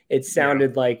 it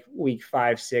sounded like week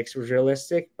 5, 6 was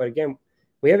realistic. But again,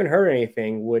 we haven't heard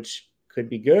anything, which could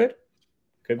be good,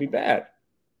 could be bad.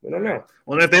 We don't know.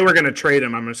 Well, if they were going to trade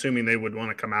him, I'm assuming they would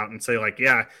want to come out and say,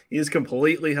 he's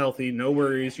completely healthy. No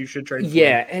worries. You should trade him.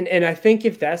 Yeah, and I think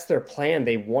if that's their plan,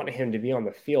 they want him to be on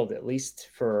the field at least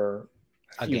for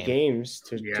a few games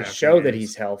to show that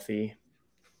he's healthy.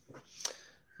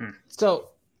 So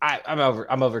I'm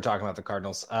over talking about the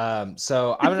Cardinals.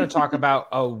 So I'm going to talk about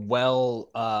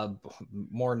a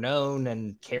more known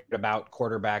and cared about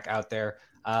quarterback out there,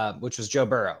 which was Joe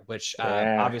Burrow, which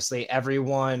obviously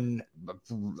everyone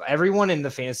in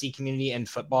the fantasy community and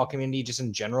football community, just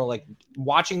in general,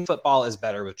 watching football is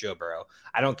better with Joe Burrow.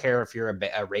 I don't care if you're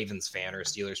a Ravens fan or a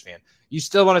Steelers fan. You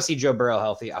still want to see Joe Burrow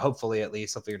healthy, hopefully at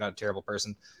least. Hopefully you're not a terrible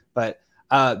person. But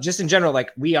just in general,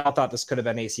 we all thought this could have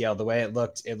been ACL. The way it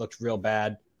looked real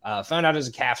bad. Found out it was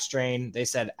a calf strain. They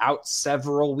said out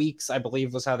several weeks, I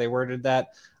believe was how they worded that.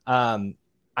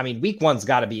 Week 1's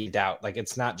got to be doubt.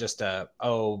 It's not just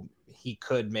he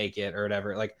could make it or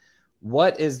whatever.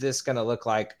 What is this going to look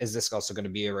like? Is this also going to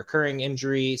be a recurring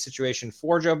injury situation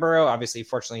for Joe Burrow? Obviously,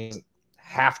 fortunately, he doesn't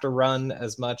have to run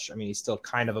as much. He's still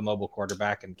kind of a mobile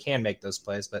quarterback and can make those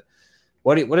plays, but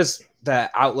what does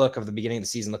the outlook of the beginning of the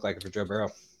season look like for Joe Burrow?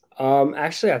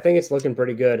 Actually, I think it's looking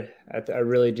pretty good. I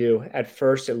really do. At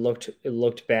first, it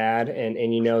looked bad, and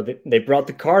that they brought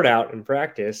the card out in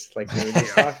practice, like we were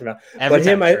just talking about.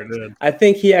 I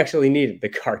think he actually needed the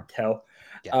card though.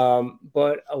 Yeah.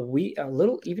 But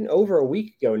even over a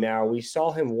week ago now, we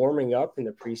saw him warming up in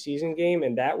the preseason game,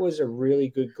 and that was a really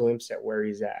good glimpse at where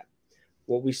he's at.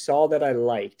 What we saw that I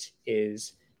liked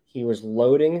is he was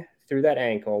loading through that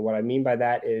ankle. What I mean by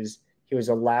that is he was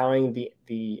allowing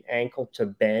the ankle to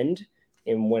bend.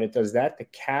 And when it does that, the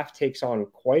calf takes on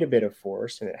quite a bit of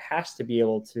force, and it has to be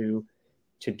able to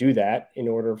do that in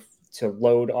order to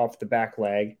load off the back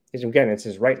leg. Again, it's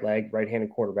his right leg, right-handed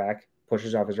quarterback,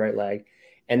 pushes off his right leg.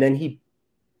 And then he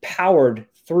powered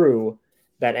through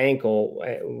that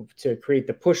ankle to create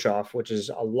the push-off, which is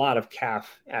a lot of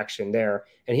calf action there.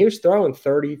 And he was throwing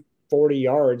 30, 40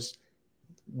 yards,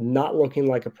 not looking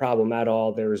like a problem at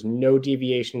all. There was no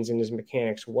deviations in his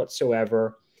mechanics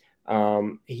whatsoever.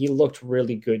 He looked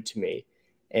really good to me.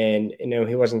 And,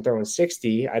 he wasn't throwing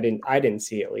 60. I didn't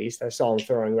see, at least. I saw him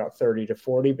throwing about 30 to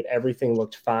 40, but everything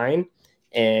looked fine.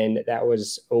 And that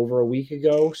was over a week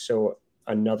ago. So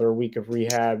another week of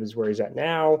rehab is where he's at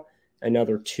now.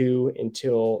 Another 2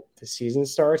 until the season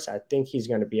starts. I think he's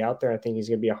going to be out there. I think he's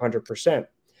going to be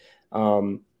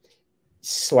 100%.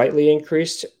 Slightly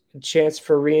increased chance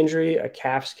for re-injury.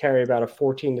 Calves carry about a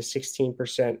 14 to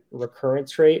 16%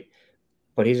 recurrence rate.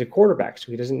 But he's a quarterback, so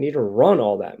he doesn't need to run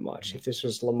all that much. If this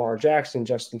was Lamar Jackson,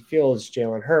 Justin Fields,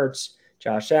 Jalen Hurts,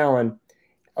 Josh Allen,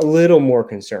 a little more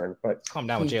concerned. But calm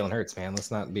down with Jalen Hurts, man.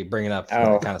 Let's not be bringing up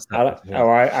that kind of stuff.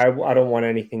 I don't want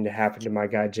anything to happen to my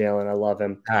guy Jalen. I love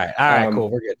him. All right, cool.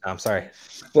 We're good. I'm sorry,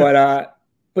 but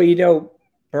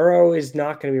Burrow is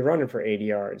not going to be running for 80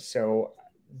 yards, so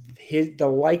the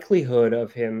likelihood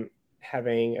of him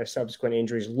having a subsequent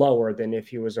injury is lower than if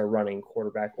he was a running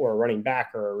quarterback or a running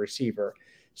back or a receiver.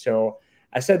 So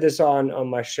I said this on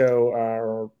my show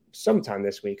or sometime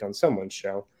this week on someone's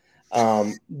show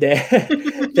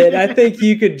that I think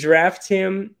you could draft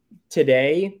him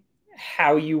today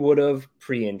how you would have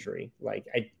pre-injury. Like,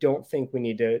 I don't think we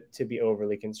need to be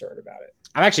overly concerned about it.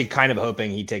 I'm actually kind of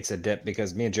hoping he takes a dip,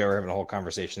 because me and Joe were having a whole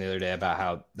conversation the other day about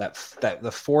how that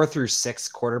the 4 through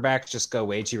 6 quarterbacks just go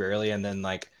way too early, and then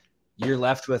you're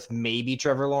left with maybe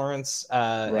Trevor Lawrence,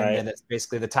 and then it's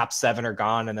basically the top 7 are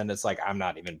gone, and then it's like, I'm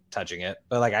not even touching it.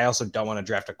 But I also don't want to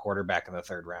draft a quarterback in the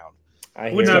 3rd round.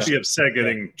 I would not be upset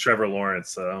getting Trevor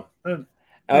Lawrence, though.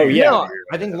 Oh yeah,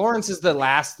 I think Lawrence is the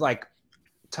last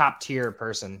top tier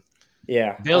person.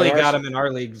 Yeah, Billy got him in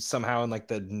our league somehow in the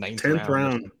 10th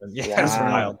round. Yeah, that's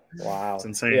wild. Wow, it's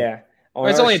insane. Yeah,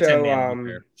 it's only a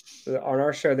 10-man. On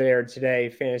our show that aired today,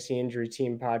 Fantasy Injury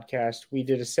Team podcast, we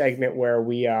did a segment where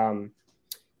we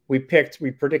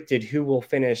predicted who will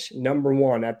finish number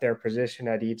 1 at their position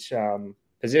at each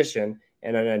position,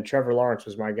 and then Trevor Lawrence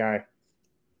was my guy.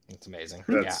 It's amazing.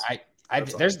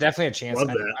 There's definitely a chance.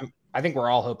 I think we're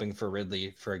all hoping for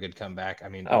Ridley for a good comeback. I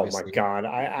mean, oh my God,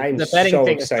 I'm the betting so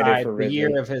thing excited aside, for Ridley. The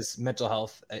year of his mental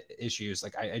health issues,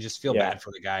 I just feel bad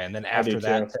for the guy. And then after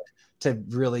that, to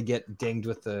really get dinged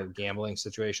with the gambling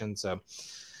situation. So,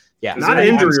 yeah, not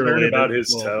injury related about his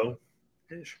toe.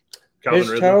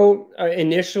 His toe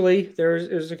initially there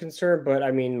was a concern, but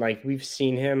I mean, we've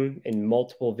seen him in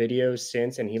multiple videos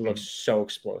since, and he looks so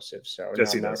explosive. So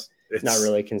yes, he does. It's not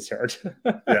really concerned.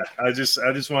 Yeah, I just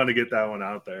wanted to get that one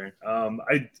out there. I'm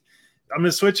going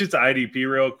to switch it to IDP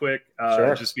real quick,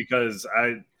 sure. Just because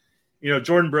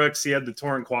Jordan Brooks, he had the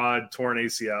torn quad, torn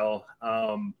ACL.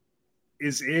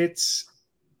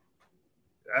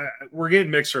 We're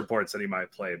getting mixed reports that he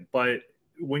might play, but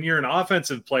when you're an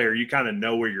offensive player, you kind of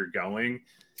know where you're going.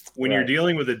 When you're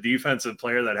dealing with a defensive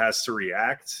player that has to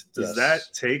react, does that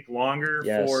take longer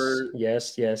to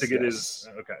get his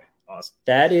 – okay. Awesome.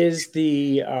 That is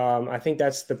the I think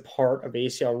that's the part of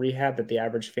ACL rehab that the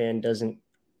average fan doesn't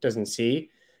see.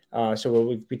 So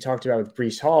what we talked about with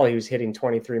Breece Hall, he was hitting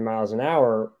 23 miles an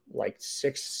hour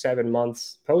 6-7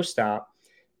 months post-op.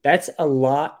 That's a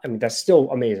lot. I mean, that's still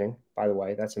amazing, by the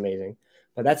way. That's amazing.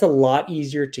 But that's a lot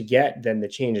easier to get than the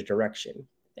change of direction.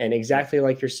 And exactly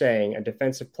like you're saying, a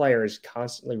defensive player is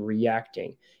constantly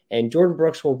reacting. And Jordan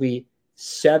Brooks will be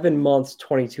 7 months,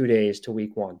 22 days to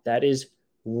week 1. That is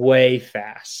way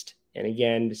fast. And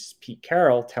again, this is Pete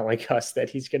Carroll telling us that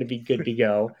he's going to be good to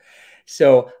go.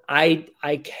 So I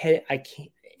can't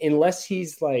unless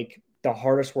he's the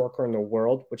hardest worker in the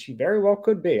world, which he very well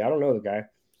could be. I don't know the guy.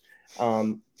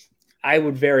 I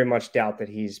would very much doubt that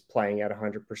he's playing at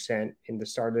 100% in the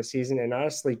start of the season, and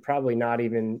honestly, probably not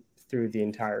even through the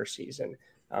entire season.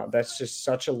 That's just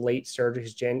such a late surgery.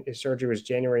 His surgery was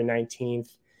January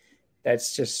 19th.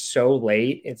 That's just so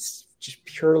late. It's just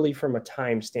purely from a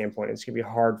time standpoint, it's going to be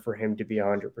hard for him to be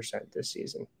 100% this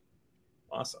season.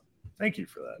 Awesome. Thank you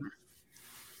for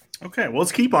that. Okay, well,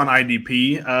 let's keep on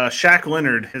IDP. Shaq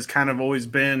Leonard has kind of always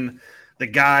been the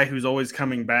guy who's always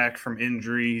coming back from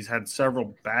injury. He's had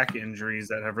several back injuries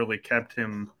that have really kept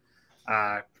him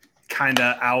kind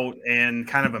of out and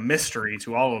kind of a mystery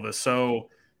to all of us. So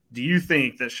do you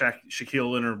think that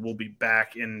Shaquille Leonard will be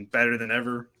back in better than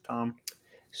ever, Tom?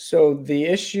 So the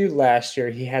issue last year,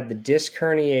 he had the disc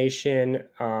herniation,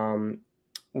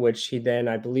 which he then,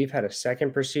 I believe, had a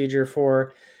second procedure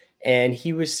for. And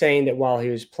he was saying that while he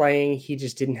was playing, he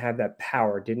just didn't have that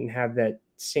power, didn't have that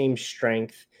same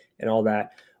strength and all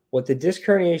that. What the disc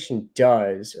herniation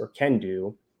does or can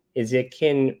do is it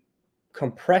can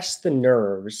compress the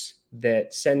nerves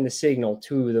that send the signal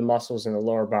to the muscles in the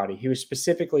lower body. He was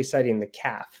specifically citing the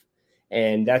calf,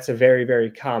 and that's a very,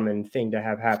 very common thing to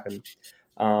have happen.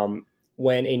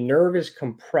 When a nerve is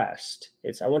compressed,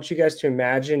 I want you guys to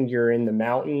imagine you're in the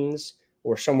mountains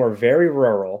or somewhere very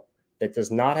rural that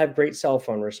does not have great cell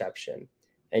phone reception,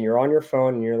 and you're on your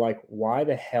phone and you're like, why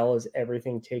the hell is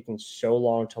everything taking so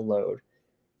long to load?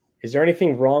 Is there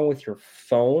anything wrong with your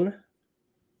phone?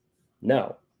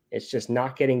 No, it's just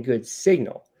not getting good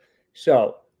signal.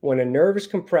 So when a nerve is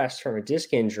compressed from a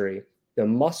disc injury, the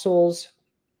muscles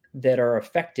that are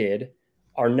affected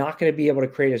are not going to be able to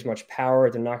create as much power.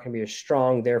 They're not going to be as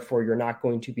strong. Therefore, you're not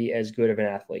going to be as good of an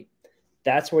athlete.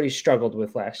 That's what he struggled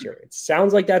with last year. It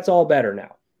sounds like that's all better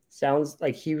now. Sounds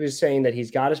like he was saying that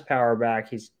he's got his power back.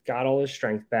 He's got all his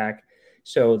strength back.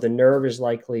 So the nerve is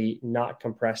likely not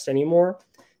compressed anymore.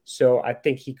 So I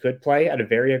think he could play at a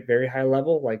very, very high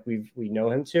level like we know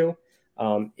him to.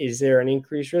 Is there an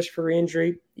increased risk for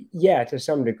re-injury? Yeah, to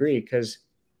some degree, because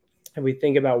if we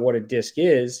think about what a disc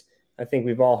is, I think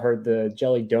we've all heard the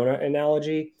jelly donut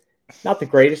analogy. Not the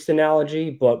greatest analogy,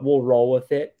 but we'll roll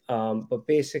with it. But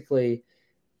basically,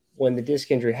 when the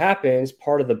disc injury happens,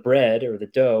 part of the bread or the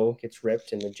dough gets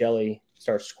ripped and the jelly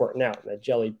starts squirting out. And the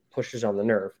jelly pushes on the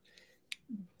nerve.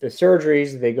 The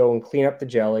surgeries, they go and clean up the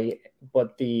jelly,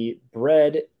 but the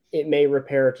bread, it may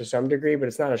repair to some degree, but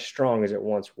it's not as strong as it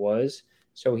once was.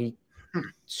 So he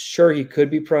could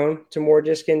be prone to more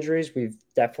disc injuries. We've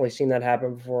definitely seen that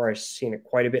happen before. I've seen it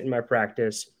quite a bit in my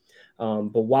practice.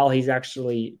 But while he's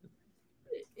actually,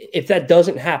 if that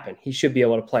doesn't happen, he should be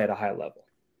able to play at a high level.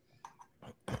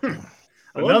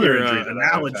 Another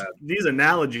analogy. These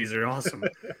analogies are awesome.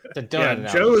 The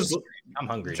donut Joe's. I'm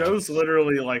hungry. Joe's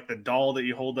literally like the doll that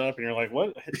you hold up, and you're like,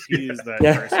 "What?" He is that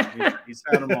person. He's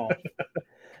had them all.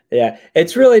 Yeah,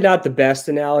 it's really not the best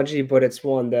analogy, but it's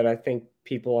one that I think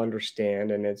people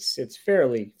understand, and it's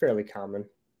fairly common.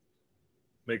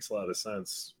 Makes a lot of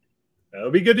sense. It'll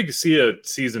be good to see a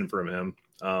season from him.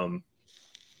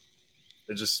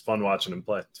 It's just fun watching him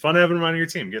play. It's fun having him on your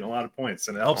team, getting a lot of points,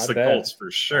 and it helps the Colts for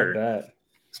sure.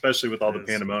 Especially with all the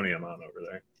pandemonium on over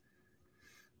there.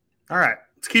 All right,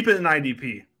 let's keep it in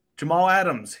IDP. Jamal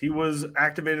Adams, he was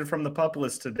activated from the PUP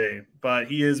list today, but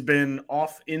he has been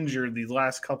off injured these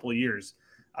last couple of years.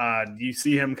 Do you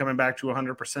see him coming back to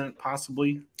 100%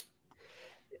 possibly?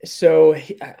 So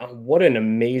what an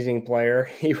amazing player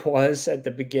he was at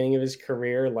the beginning of his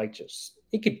career. Like, just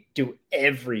he could do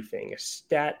everything. A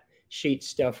stat sheet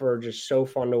stuffer, just so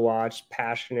fun to watch,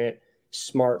 passionate,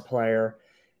 smart player.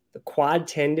 The quad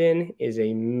tendon is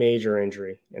a major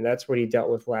injury, and that's what he dealt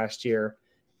with last year.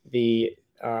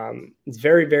 It's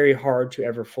very, very hard to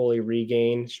ever fully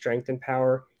regain strength and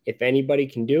power. If anybody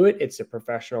can do it, it's a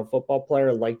professional football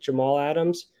player like Jamal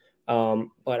Adams.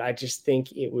 But I just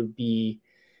think it would be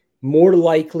more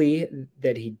likely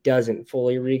that he doesn't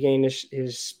fully regain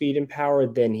his speed and power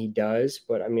than he does.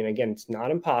 But I mean, again, it's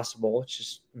not impossible. It's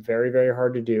just very, very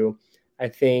hard to do. I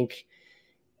think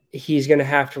he's going to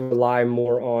have to rely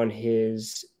more on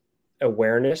his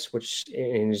awareness, which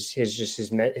is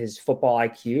his football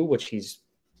IQ, which he's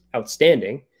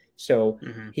outstanding. So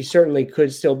he certainly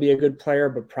could still be a good player,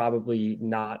 but probably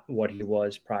not what he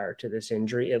was prior to this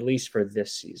injury, at least for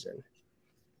this season.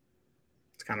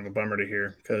 It's kind of a bummer to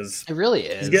hear because it really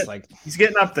is. He's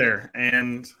getting up there,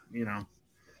 and big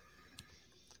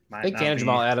fan of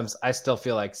Jamal Adams. I still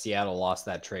feel like Seattle lost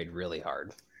that trade really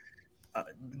hard.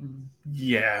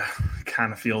 Yeah,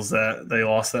 kind of feels that they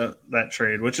lost that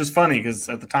trade, which is funny because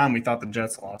at the time we thought the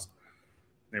Jets lost.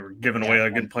 They were giving away a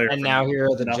good player. And now here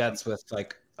are the Jets with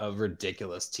like a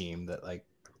ridiculous team that like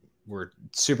we're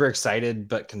super excited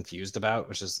but confused about,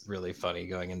 which is really funny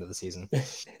going into the season.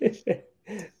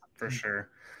 For sure.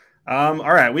 All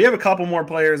right, we have a couple more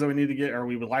players that we need to get, or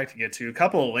we would like to get to. A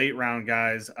couple of late round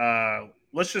guys.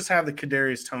 Let's just have the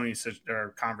Kadarius Toney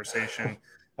conversation.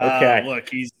 Okay. Look,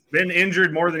 he's been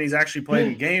injured more than he's actually played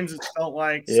in games, it's felt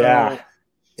like. Yeah.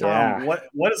 So, Tom,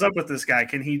 what is up with this guy?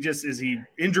 Is he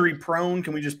injury prone?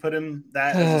 Can we just put him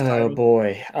that as his title? Oh,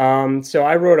 boy. So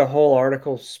I wrote a whole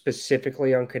article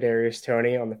specifically on Kadarius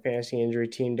Toney on the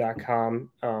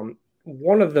fantasyinjuryteam.com.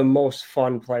 One of the most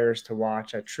fun players to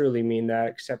watch. I truly mean that,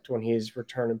 except when he's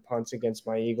returning punts against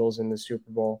my Eagles in the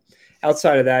Super Bowl.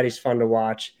 Outside of that, he's fun to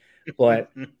watch.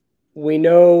 But we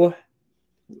know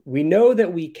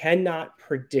that we cannot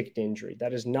predict injury.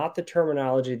 That is not the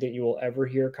terminology that you will ever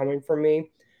hear coming from me.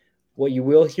 What you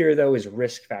will hear, though, is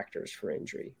risk factors for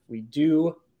injury. We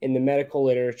do in the medical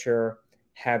literature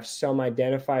have some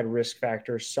identified risk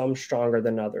factors, some stronger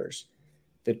than others.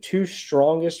 The two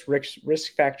strongest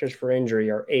risk factors for injury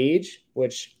are age,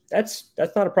 which that's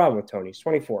not a problem with Tony. He's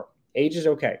 24. Age is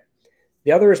okay.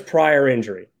 The other is prior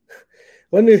injury.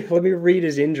 Let me read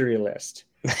his injury list.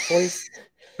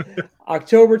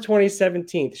 October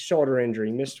 2017, shoulder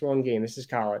injury, missed 1 game. This is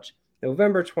college.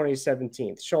 November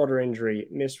 2017, shoulder injury,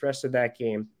 missed rest of that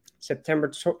game. September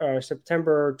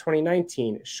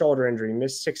 2019, shoulder injury,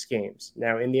 missed 6 games.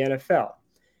 Now in the NFL.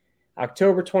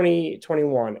 October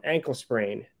 2021, ankle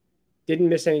sprain, didn't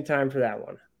miss any time for that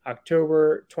one.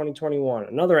 October 2021,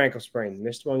 another ankle sprain,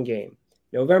 missed 1 game.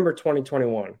 November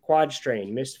 2021, quad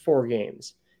strain, missed 4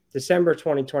 games. December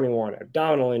 2021,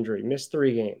 abdominal injury, missed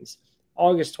 3 games.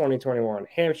 August 2021,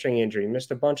 hamstring injury,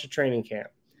 missed a bunch of training camp.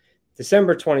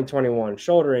 December 2021,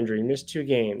 shoulder injury, missed 2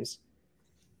 games.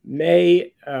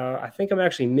 May, I think I'm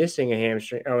actually missing a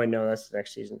hamstring. Oh, no, that's the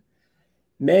next season.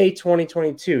 May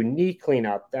 2022, knee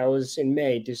cleanup. That was in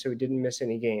May, just so he didn't miss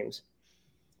any games.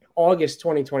 August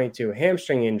 2022,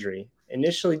 hamstring injury.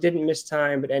 Initially didn't miss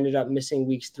time, but ended up missing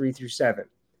weeks 3 through 7.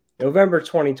 November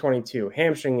 2022,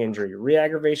 hamstring injury,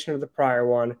 re-aggravation of the prior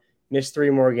one, missed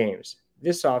 3 more games.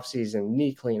 This offseason,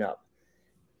 knee cleanup.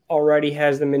 Already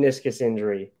has the meniscus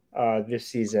injury this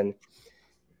season.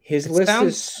 His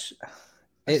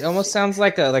It almost sounds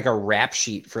like a rap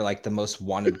sheet for like the most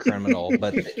wanted criminal,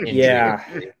 but injury. Yeah.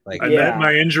 I met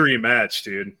my injury match,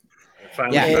 dude.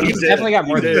 Yeah, he's definitely got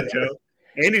more than that.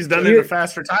 And he's done it in a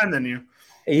faster time than you.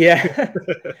 Yeah.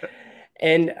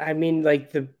 And I mean,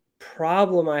 like, the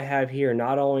problem I have here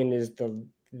not only is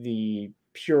the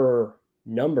pure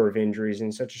number of injuries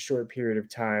in such a short period of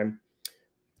time,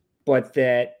 but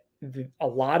that a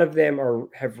lot of them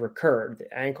have recurred.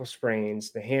 The ankle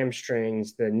sprains, the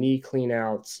hamstrings, the knee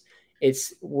cleanouts.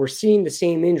 We're seeing the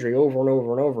same injury over and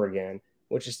over and over again,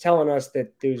 which is telling us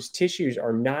that those tissues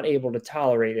are not able to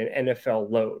tolerate an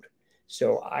NFL load.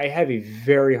 So I have a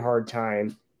very hard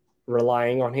time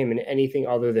relying on him in anything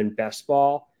other than best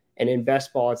ball. And in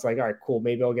best ball, it's like, all right, cool.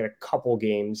 Maybe I'll get a couple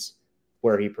games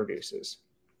where he produces.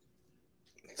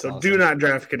 So awesome. Do not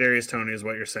draft Kadarius Toney is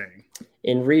what you're saying.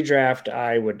 In redraft,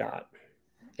 I would not.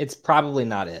 It's probably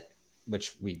not it,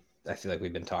 which I feel like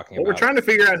we've been talking about. We're trying to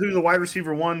figure out who the wide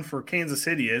receiver 1 for Kansas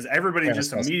City is. Everybody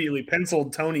just immediately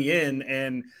penciled Toney in,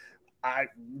 and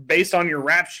based on your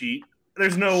rap sheet,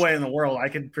 there's no way in the world I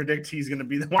could predict he's going to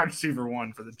be the wide receiver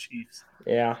 1 for the Chiefs.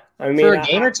 Yeah, I mean, for a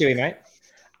game or two, he might.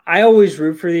 I always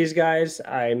root for these guys.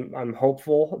 I'm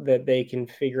hopeful that they can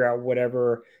figure out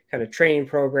whatever kind of training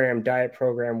program, diet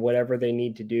program, whatever they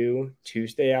need to do to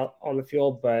stay out on the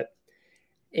field. But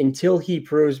until he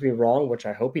proves me wrong, which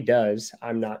I hope he does,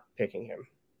 I'm not picking him.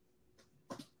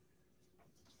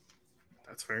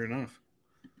 That's fair enough.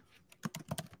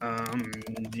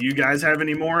 Do you guys have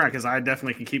any more? Because I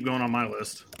definitely can keep going on my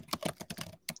list.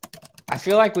 I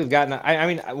feel like we've gotten. I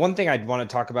mean, one thing I'd want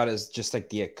to talk about is just like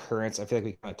the occurrence. I feel like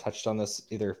we kind of touched on this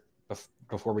either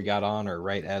before we got on or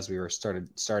right as we were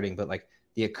starting, but like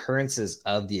the occurrences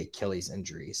of the Achilles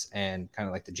injuries and kind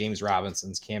of like the James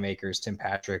Robinsons, Cam Akers, Tim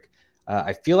Patrick.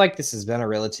 I feel like this has been a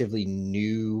relatively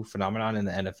new phenomenon in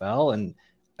the NFL. And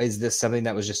is this something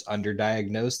that was just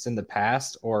underdiagnosed in the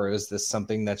past, or is this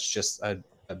something that's just a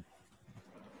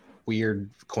weird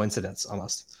coincidence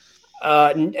almost?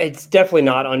 It's definitely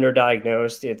not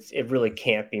underdiagnosed. It really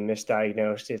can't be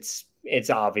misdiagnosed. It's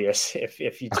obvious if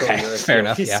you told your fair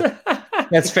enough. Yeah,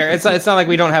 that's fair. It's not like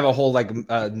we don't have a whole like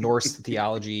Norse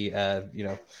theology,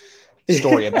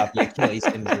 story about the Achilles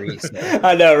injury. So.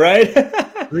 I know, right?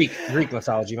 Greek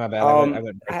mythology. My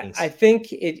bad. I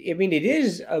think it. I mean, it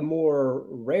is a more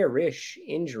rare-ish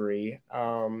injury.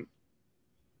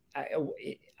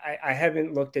 I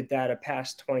haven't looked at data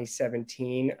past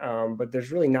 2017, but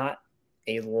there's really not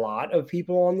a lot of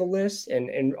people on the list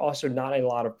and also not a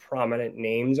lot of prominent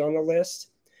names on the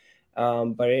list.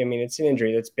 But I mean, it's an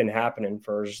injury that's been happening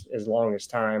for as long as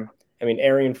time. I mean,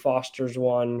 Arian Foster's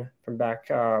one from back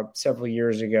several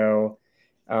years ago.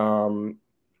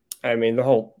 I mean,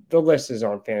 the list is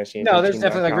on fantasy. No, there's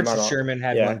definitely like Richard Sherman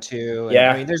had one too. And,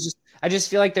 I mean, I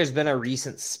just feel like there's been a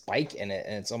recent spike in it,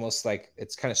 and it's almost like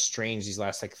it's kind of strange. These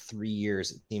last like 3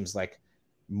 years, it seems like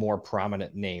more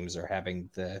prominent names are having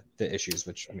the issues.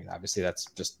 Which I mean, obviously that's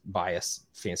just bias,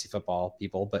 fantasy football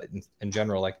people, but in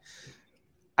general, like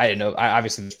I didn't know.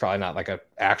 Obviously, there's probably not like a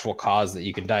actual cause that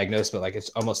you can diagnose, but like it's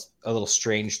almost a little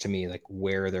strange to me, like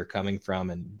where they're coming from.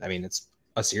 And I mean, it's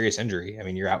a serious injury. I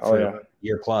mean, you're out for a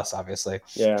year plus, obviously.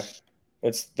 Yeah,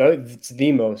 it's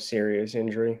the most serious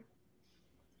injury.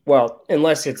 Well,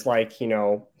 unless it's like,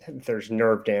 there's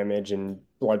nerve damage and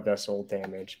blood vessel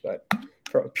damage. But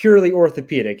for purely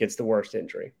orthopedic, it's the worst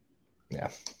injury. Yeah.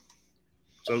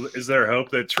 So is there hope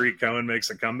that Tariq Cohen makes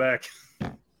a comeback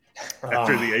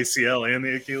after the ACL and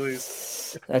the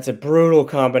Achilles? That's a brutal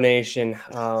combination.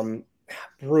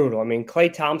 Brutal. I mean,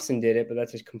 Klay Thompson did it, but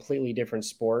that's a completely different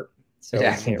sport. So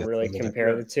Yeah, you can't really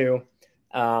compare the two.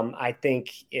 I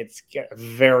think it's a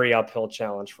very uphill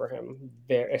challenge for him,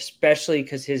 especially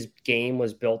because his game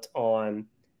was built on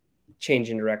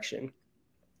changing direction.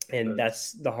 And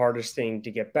that's the hardest thing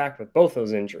to get back with both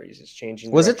those injuries is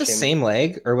changing. Was it the same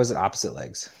leg or was it opposite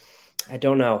legs? I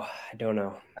don't know. I didn't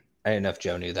know if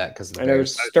Joe knew that because I know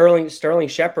Sterling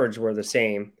Shepard's were the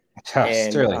same.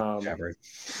 Sterling Shepard.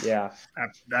 Yeah.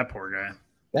 That poor guy.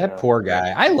 That poor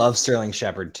guy. I love Sterling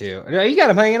Shepard too. You got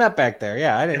him hanging up back there.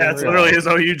 Yeah, I didn't. That's literally his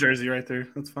OU jersey right there.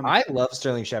 That's funny. I love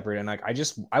Sterling Shepard, and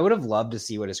I would have loved to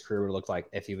see what his career would look like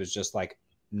if he was just like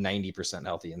 90%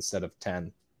 healthy instead of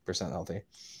 10% healthy.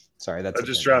 Sorry, I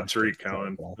just dropped Tariq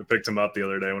Cohen. I picked him up the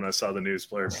other day when I saw the news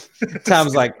player.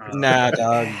 Tom's like, nah,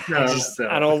 dog.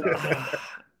 I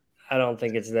don't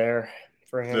think it's there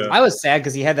for him. Yeah. I was sad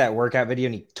because he had that workout video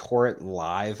and he tore it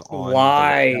live on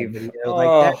live.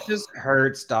 Like that just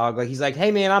hurts, dog. Like he's like, "Hey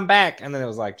man, I'm back," and then it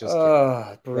was like just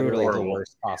literally the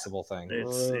worst possible thing.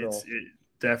 It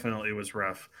definitely was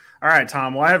rough. All right,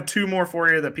 Tom. Well, I have two more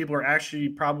for you that people are actually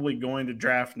probably going to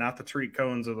draft, not the Tariq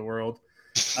Cohens of the world.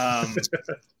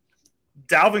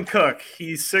 Dalvin Cook,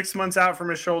 he's 6 months out from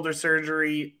his shoulder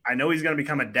surgery. I know he's going to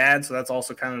become a dad, so that's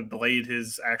also kind of delayed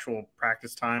his actual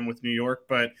practice time with New York.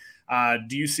 But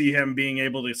do you see him being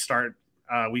able to start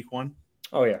week 1?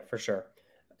 Oh, yeah, for sure.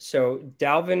 So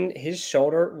Dalvin, his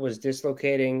shoulder was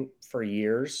dislocating for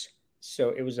years. So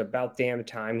it was about damn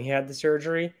time he had the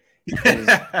surgery.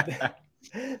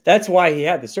 That's why he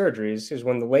had the surgeries, because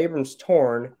when the labrum's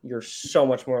torn, you're so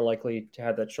much more likely to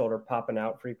have that shoulder popping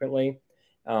out frequently.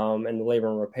 And the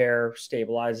labrum repair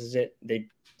stabilizes it.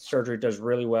 Surgery does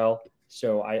really well.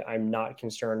 So I'm not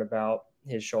concerned about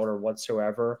his shoulder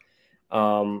whatsoever.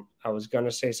 I was going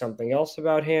to say something else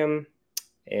about him,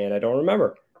 and I don't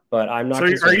remember. But I'm not.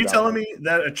 So are you telling me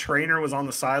that a trainer was on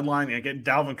the sideline and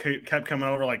Dalvin kept coming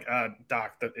over like,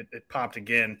 Doc, it popped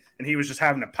again, and he was just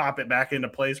having to pop it back into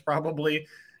place probably?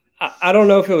 I don't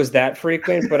know if it was that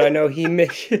frequent, but I know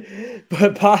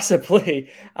but possibly.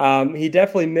 He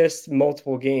definitely missed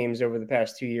multiple games over the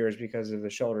past 2 years because of the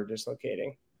shoulder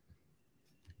dislocating.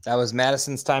 That was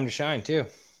Madison's time to shine too.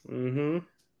 Mm-hmm.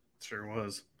 Sure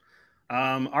was.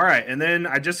 All right, and then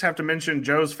I just have to mention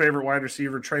Joe's favorite wide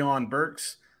receiver, Treylon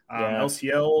Burks.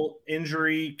 LCL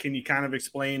injury. Can you kind of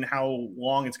explain how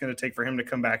long it's going to take for him to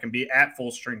come back and be at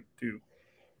full strength too?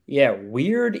 Yeah,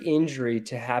 weird injury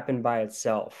to happen by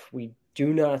itself. We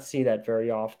do not see that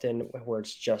very often where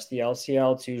it's just the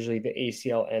LCL. It's usually the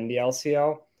ACL and the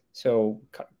LCL. So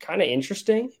kind of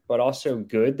interesting, but also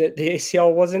good that the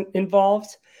ACL wasn't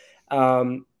involved.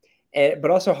 But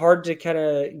also hard to kind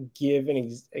of give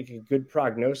a good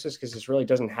prognosis because this really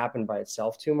doesn't happen by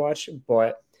itself too much.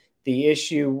 But the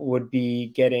issue would be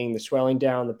getting the swelling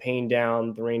down, the pain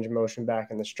down, the range of motion back,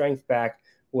 and the strength back,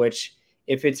 which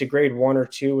if it's a grade 1 or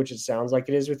 2, which it sounds like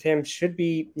it is with him, should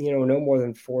be, no more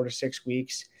than 4 to 6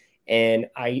 weeks. And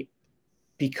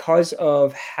because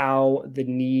of how the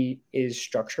knee is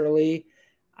structurally,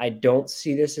 I don't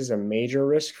see this as a major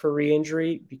risk for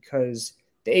re-injury because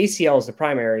the ACL is the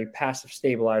primary passive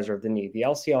stabilizer of the knee. The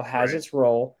LCL has its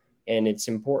role, and it's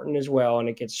important as well, and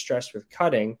it gets stressed with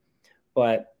cutting,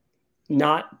 but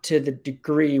not to the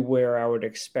degree where I would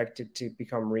expect it to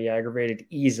become re-aggravated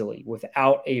easily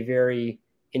without a very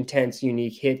intense,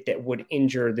 unique hit that would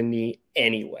injure the knee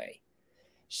anyway.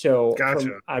 So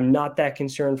I'm not that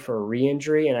concerned for a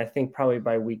re-injury, and I think probably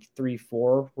by week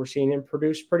 3-4, we're seeing him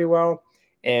produce pretty well.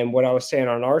 And what I was saying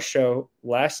on our show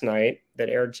last night that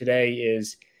aired today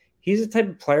is he's the type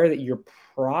of player that you're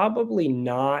probably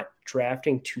not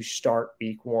drafting to start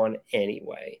week 1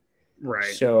 anyway.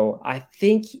 Right. So I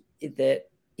think that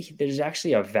there's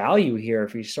actually a value here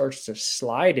if he starts to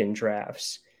slide in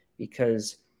drafts,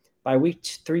 because by week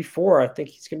 3-4, I think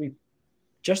he's going to be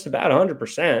just about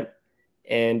 100%.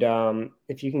 And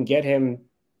if you can get him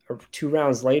 2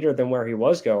 rounds later than where he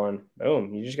was going,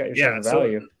 boom, you just got yourself a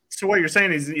value. So what you're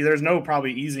saying is there's no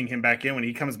probably easing him back in when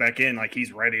he comes back in, like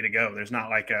he's ready to go. There's not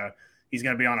like he's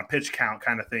going to be on a pitch count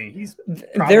kind of thing. He's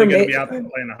probably going to be out there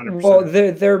playing 100%. Well,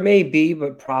 there may be,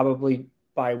 but probably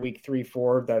by week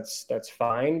 3-4, that's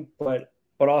fine. But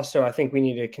also I think we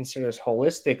need to consider this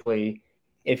holistically.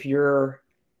 If your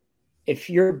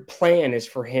plan is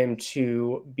for him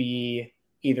to be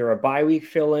either a bye week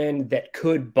fill in that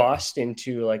could bust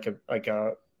into like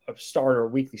a starter,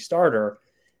 weekly starter,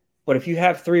 but if you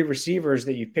have 3 receivers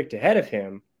that you picked ahead of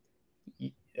him,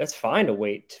 that's fine to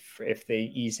wait if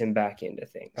they ease him back into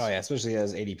things. Oh yeah, especially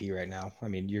as ADP right now. I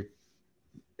mean,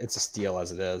 it's a steal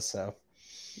as it is. So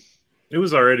it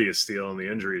was already a steal, and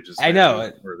the injury just. I know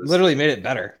it literally made it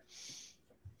better.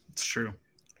 It's true.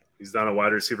 He's down a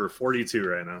wide receiver 42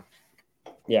 right now.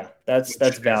 Yeah, that's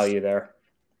value there.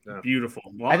 Yeah. Beautiful.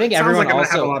 Well, I think everyone like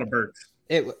also have a lot of Burks.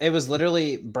 It was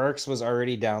literally Burks was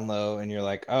already down low, and you're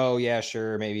like, oh yeah,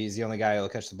 sure, maybe he's the only guy who'll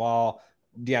catch the ball.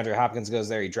 DeAndre Hopkins goes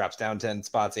there, he drops down 10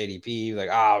 spots ADP. Like,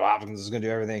 Hopkins is going to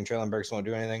do everything. Traylon Burks won't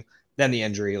do anything. Then the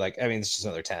injury, it's just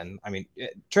another 10. I mean,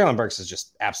 Traylon Burks is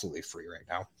just absolutely free right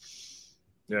now.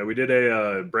 Yeah, we did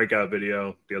a breakout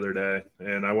video the other day,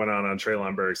 and I went on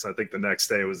Traylon Burks. I think the next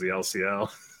day was the LCL.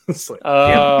 It's like,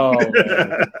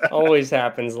 man. Always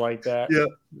happens like that. Yeah,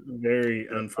 very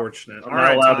unfortunate. I'm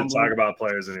not allowed to talk about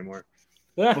players anymore.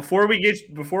 Yeah. Before we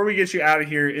get you out of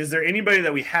here, is there anybody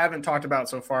that we haven't talked about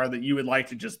so far that you would like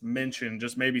to just mention?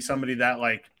 Just maybe somebody that,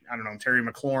 like, I don't know, Terry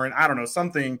McLaurin. I don't know,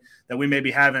 something that we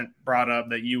maybe haven't brought up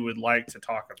that you would like to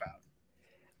talk about.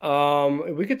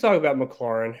 We could talk about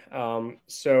McLaurin.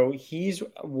 So he's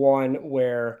one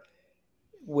where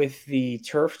with the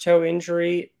turf toe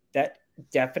injury, that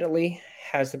definitely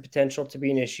has the potential to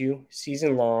be an issue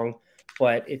season long,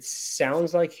 but it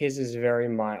sounds like his is very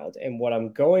mild. And what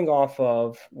I'm going off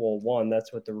of, well, one,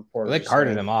 that's what the reporter they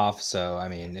carted him off. So, I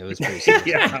mean, it was pretty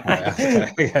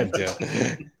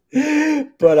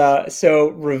But so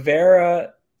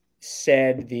Rivera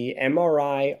said the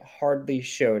MRI hardly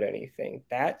showed anything.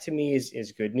 That to me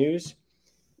is good news,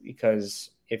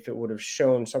 because if it would have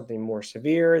shown something more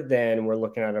severe, then we're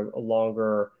looking at a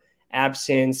longer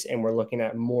absence and we're looking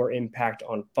at more impact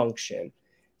on function.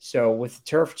 So with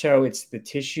turf toe, it's the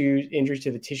injury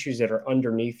to the tissues that are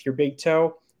underneath your big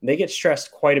toe. They get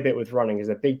stressed quite a bit with running because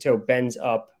the big toe bends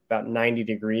up about 90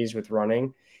 degrees with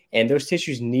running. And those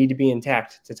tissues need to be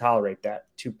intact to tolerate that,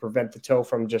 to prevent the toe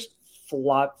from just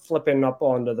flipping up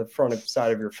onto the front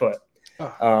side of your foot.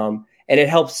 And it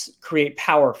helps create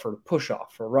power for push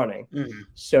off for running. Mm-hmm.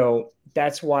 So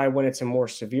that's why when it's a more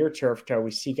severe turf toe,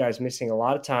 we see guys missing a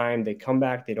lot of time. They come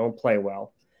back, they don't play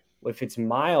well. If it's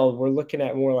mild, we're looking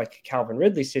at more like a Calvin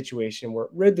Ridley situation, where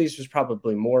Ridley's was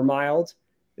probably more mild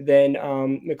than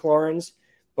McLaurin's.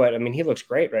 But, I mean, he looks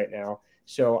great right now.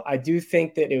 So I do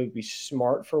think that it would be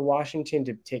smart for Washington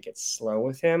to take it slow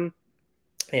with him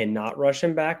and not rush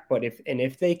him back. But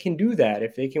if they can do that,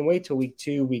 if they can wait till week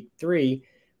 2, week 3,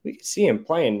 we can see him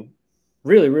playing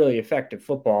really, really effective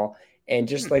football. And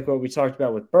just like what we talked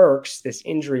about with Burks, this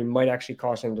injury might actually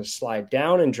cause him to slide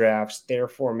down in drafts,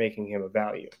 therefore making him a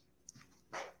value.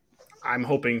 I'm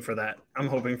hoping for that. I'm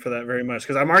hoping for that very much,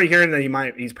 because I'm already hearing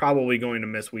that he's probably going to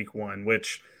miss week 1,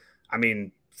 which, I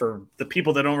mean, for the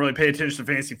people that don't really pay attention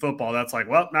to fantasy football, that's like,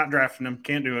 well, not drafting him.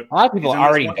 Can't do it. A lot of people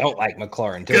already don't like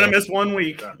McLaurin, too. Going to miss 1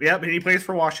 week. Yep, and he plays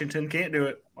for Washington. Can't do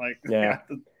it. Like, yeah.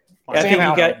 I think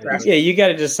you got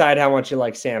to decide how much you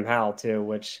like Sam Howell, too,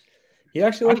 which he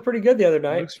actually looked pretty good the other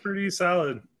night. Looks pretty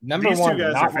solid. Number one,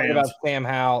 not worried about Sam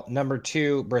Howell. Number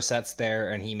 2, Brissett's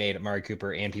there, and he made Amari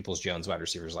Cooper and Peoples-Jones wide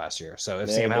receivers last year. So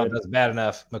if Sam Howell does bad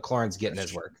enough, McLaurin's getting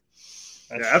his work.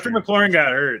 After McLaurin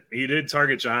got hurt, he did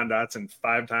target Jahan Dotson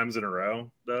 5 times in a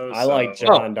row, though. I like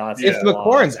Jahan Dotson. If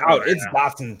McLaurin's out, it's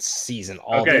Dotson's season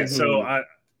all day. Okay, so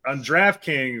on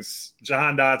DraftKings,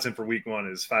 Jahan Dotson for week 1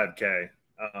 is $5K.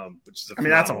 Which is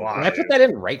that's a lot. Can I put that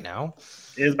in right now?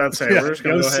 I was about to say, we're just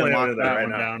going to go ahead and lock that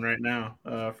one down right now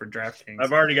for DraftKings.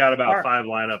 I've already got about 5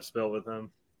 lineups built with him.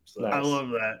 So I love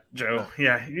that, Joe.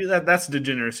 Yeah, that's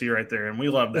degeneracy right there, and we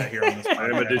love that here on this podcast.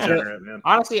 I'm a degenerate, man.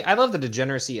 Honestly, I love the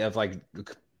degeneracy of like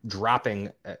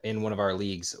dropping in one of our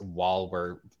leagues while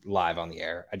we're live on the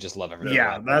air. I just love everything.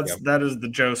 Yeah, that is the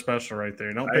Joe special right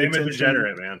there. Don't pay attention. I'm a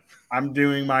degenerate, man. I'm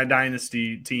doing my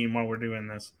dynasty team while we're doing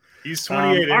this. He's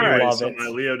 28 anyway, so my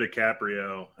Leo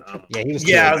DiCaprio. He was.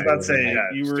 I was about to say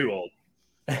you were too old.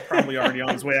 Probably already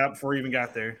on his way out before he even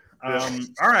got there.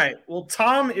 All right. Well,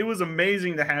 Tom, it was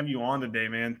amazing to have you on today,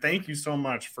 man. Thank you so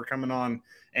much for coming on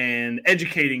and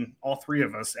educating all 3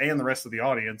 of us and the rest of the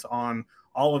audience on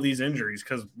all of these injuries,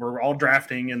 because we're all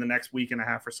drafting in the next week and a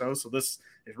half or so. So this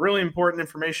is really important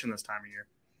information this time of year.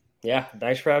 Yeah.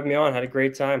 Thanks for having me on. Had a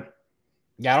great time.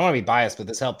 Yeah, I don't want to be biased, but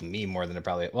this helped me more than it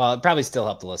probably still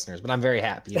helped the listeners, but I'm very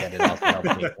happy that it also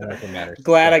helped me. Nothing matters.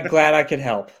 Glad I could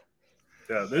help.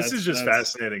 Yeah, this is just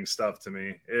fascinating stuff to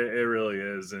me. It really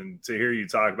is. And to hear you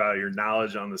talk about your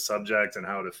knowledge on the subject and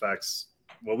how it affects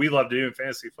what we love doing in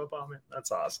fantasy football, man,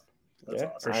 that's awesome. That's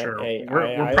awesome. For sure.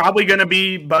 We're probably going to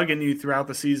be bugging you throughout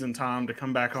the season, Tom, to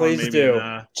come back on. Please do.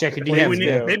 Check your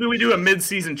DMs. Maybe we do a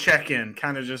mid-season check-in,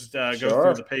 kind of just go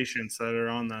through the patients that are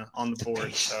on the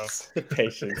board. So the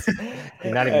patients.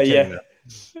 You're not even kidding.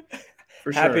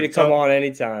 For Happy sure. to come on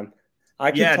anytime.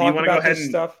 I can talk about this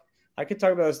stuff. I could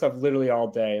talk about this stuff literally all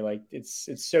day. Like it's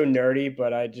so nerdy,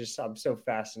 but I'm so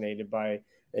fascinated by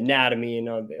anatomy and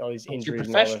all these injuries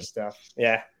and all this stuff.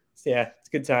 Yeah, it's a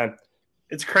good time.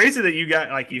 It's crazy that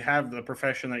you have the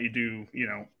profession that you do,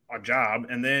 a job,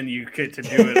 and then you get to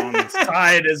do it on the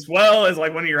side as well as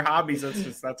like one of your hobbies.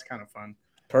 That's kind of fun.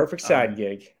 Perfect side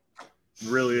gig.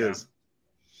 Really is.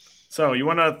 So you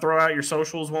want to throw out your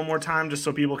socials one more time just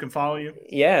so people can follow you?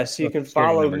 Yeah, so you can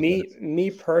follow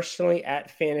me personally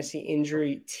at Fantasy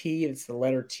Injury T. It's the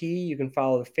letter T. You can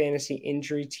follow the Fantasy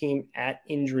Injury Team at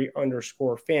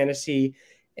injury_fantasy.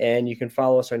 And you can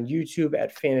follow us on YouTube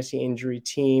at Fantasy Injury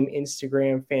Team,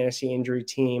 Instagram, Fantasy Injury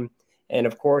Team, and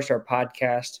of course our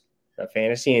podcast, the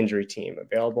Fantasy Injury Team,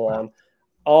 available on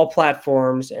all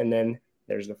platforms. And then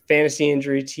there's the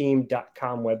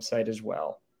fantasyinjuryteam.com website as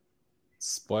well.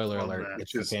 Spoiler alert,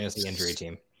 it's the Fantasy Injury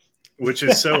Team. Which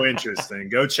is so interesting.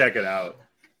 Go check it out.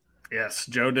 Yes,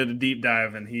 Joe did a deep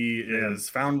dive, and he has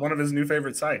found one of his new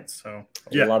favorite sites. So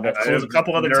yeah, love it. There's a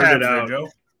couple other tabs there, Joe.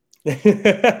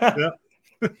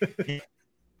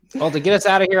 Well, to get us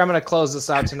out of here, I'm going to close this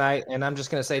out tonight, and I'm just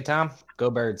going to say, Tom, go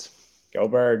Birds. Go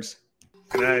Birds.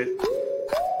 Good night.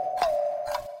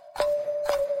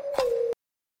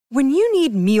 When you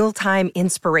need mealtime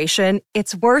inspiration,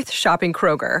 it's worth shopping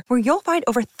Kroger, where you'll find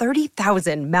over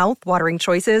 30,000 mouth-watering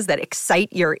choices that excite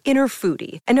your inner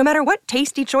foodie. And no matter what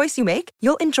tasty choice you make,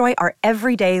 you'll enjoy our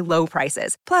everyday low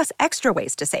prices, plus extra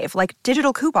ways to save, like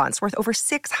digital coupons worth over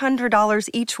 $600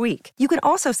 each week. You can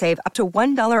also save up to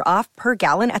 $1 off per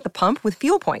gallon at the pump with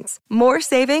fuel points. More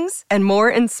savings and more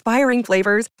inspiring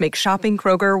flavors make shopping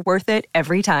Kroger worth it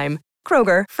every time.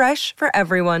 Kroger, fresh for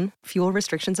everyone. Fuel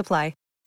restrictions apply.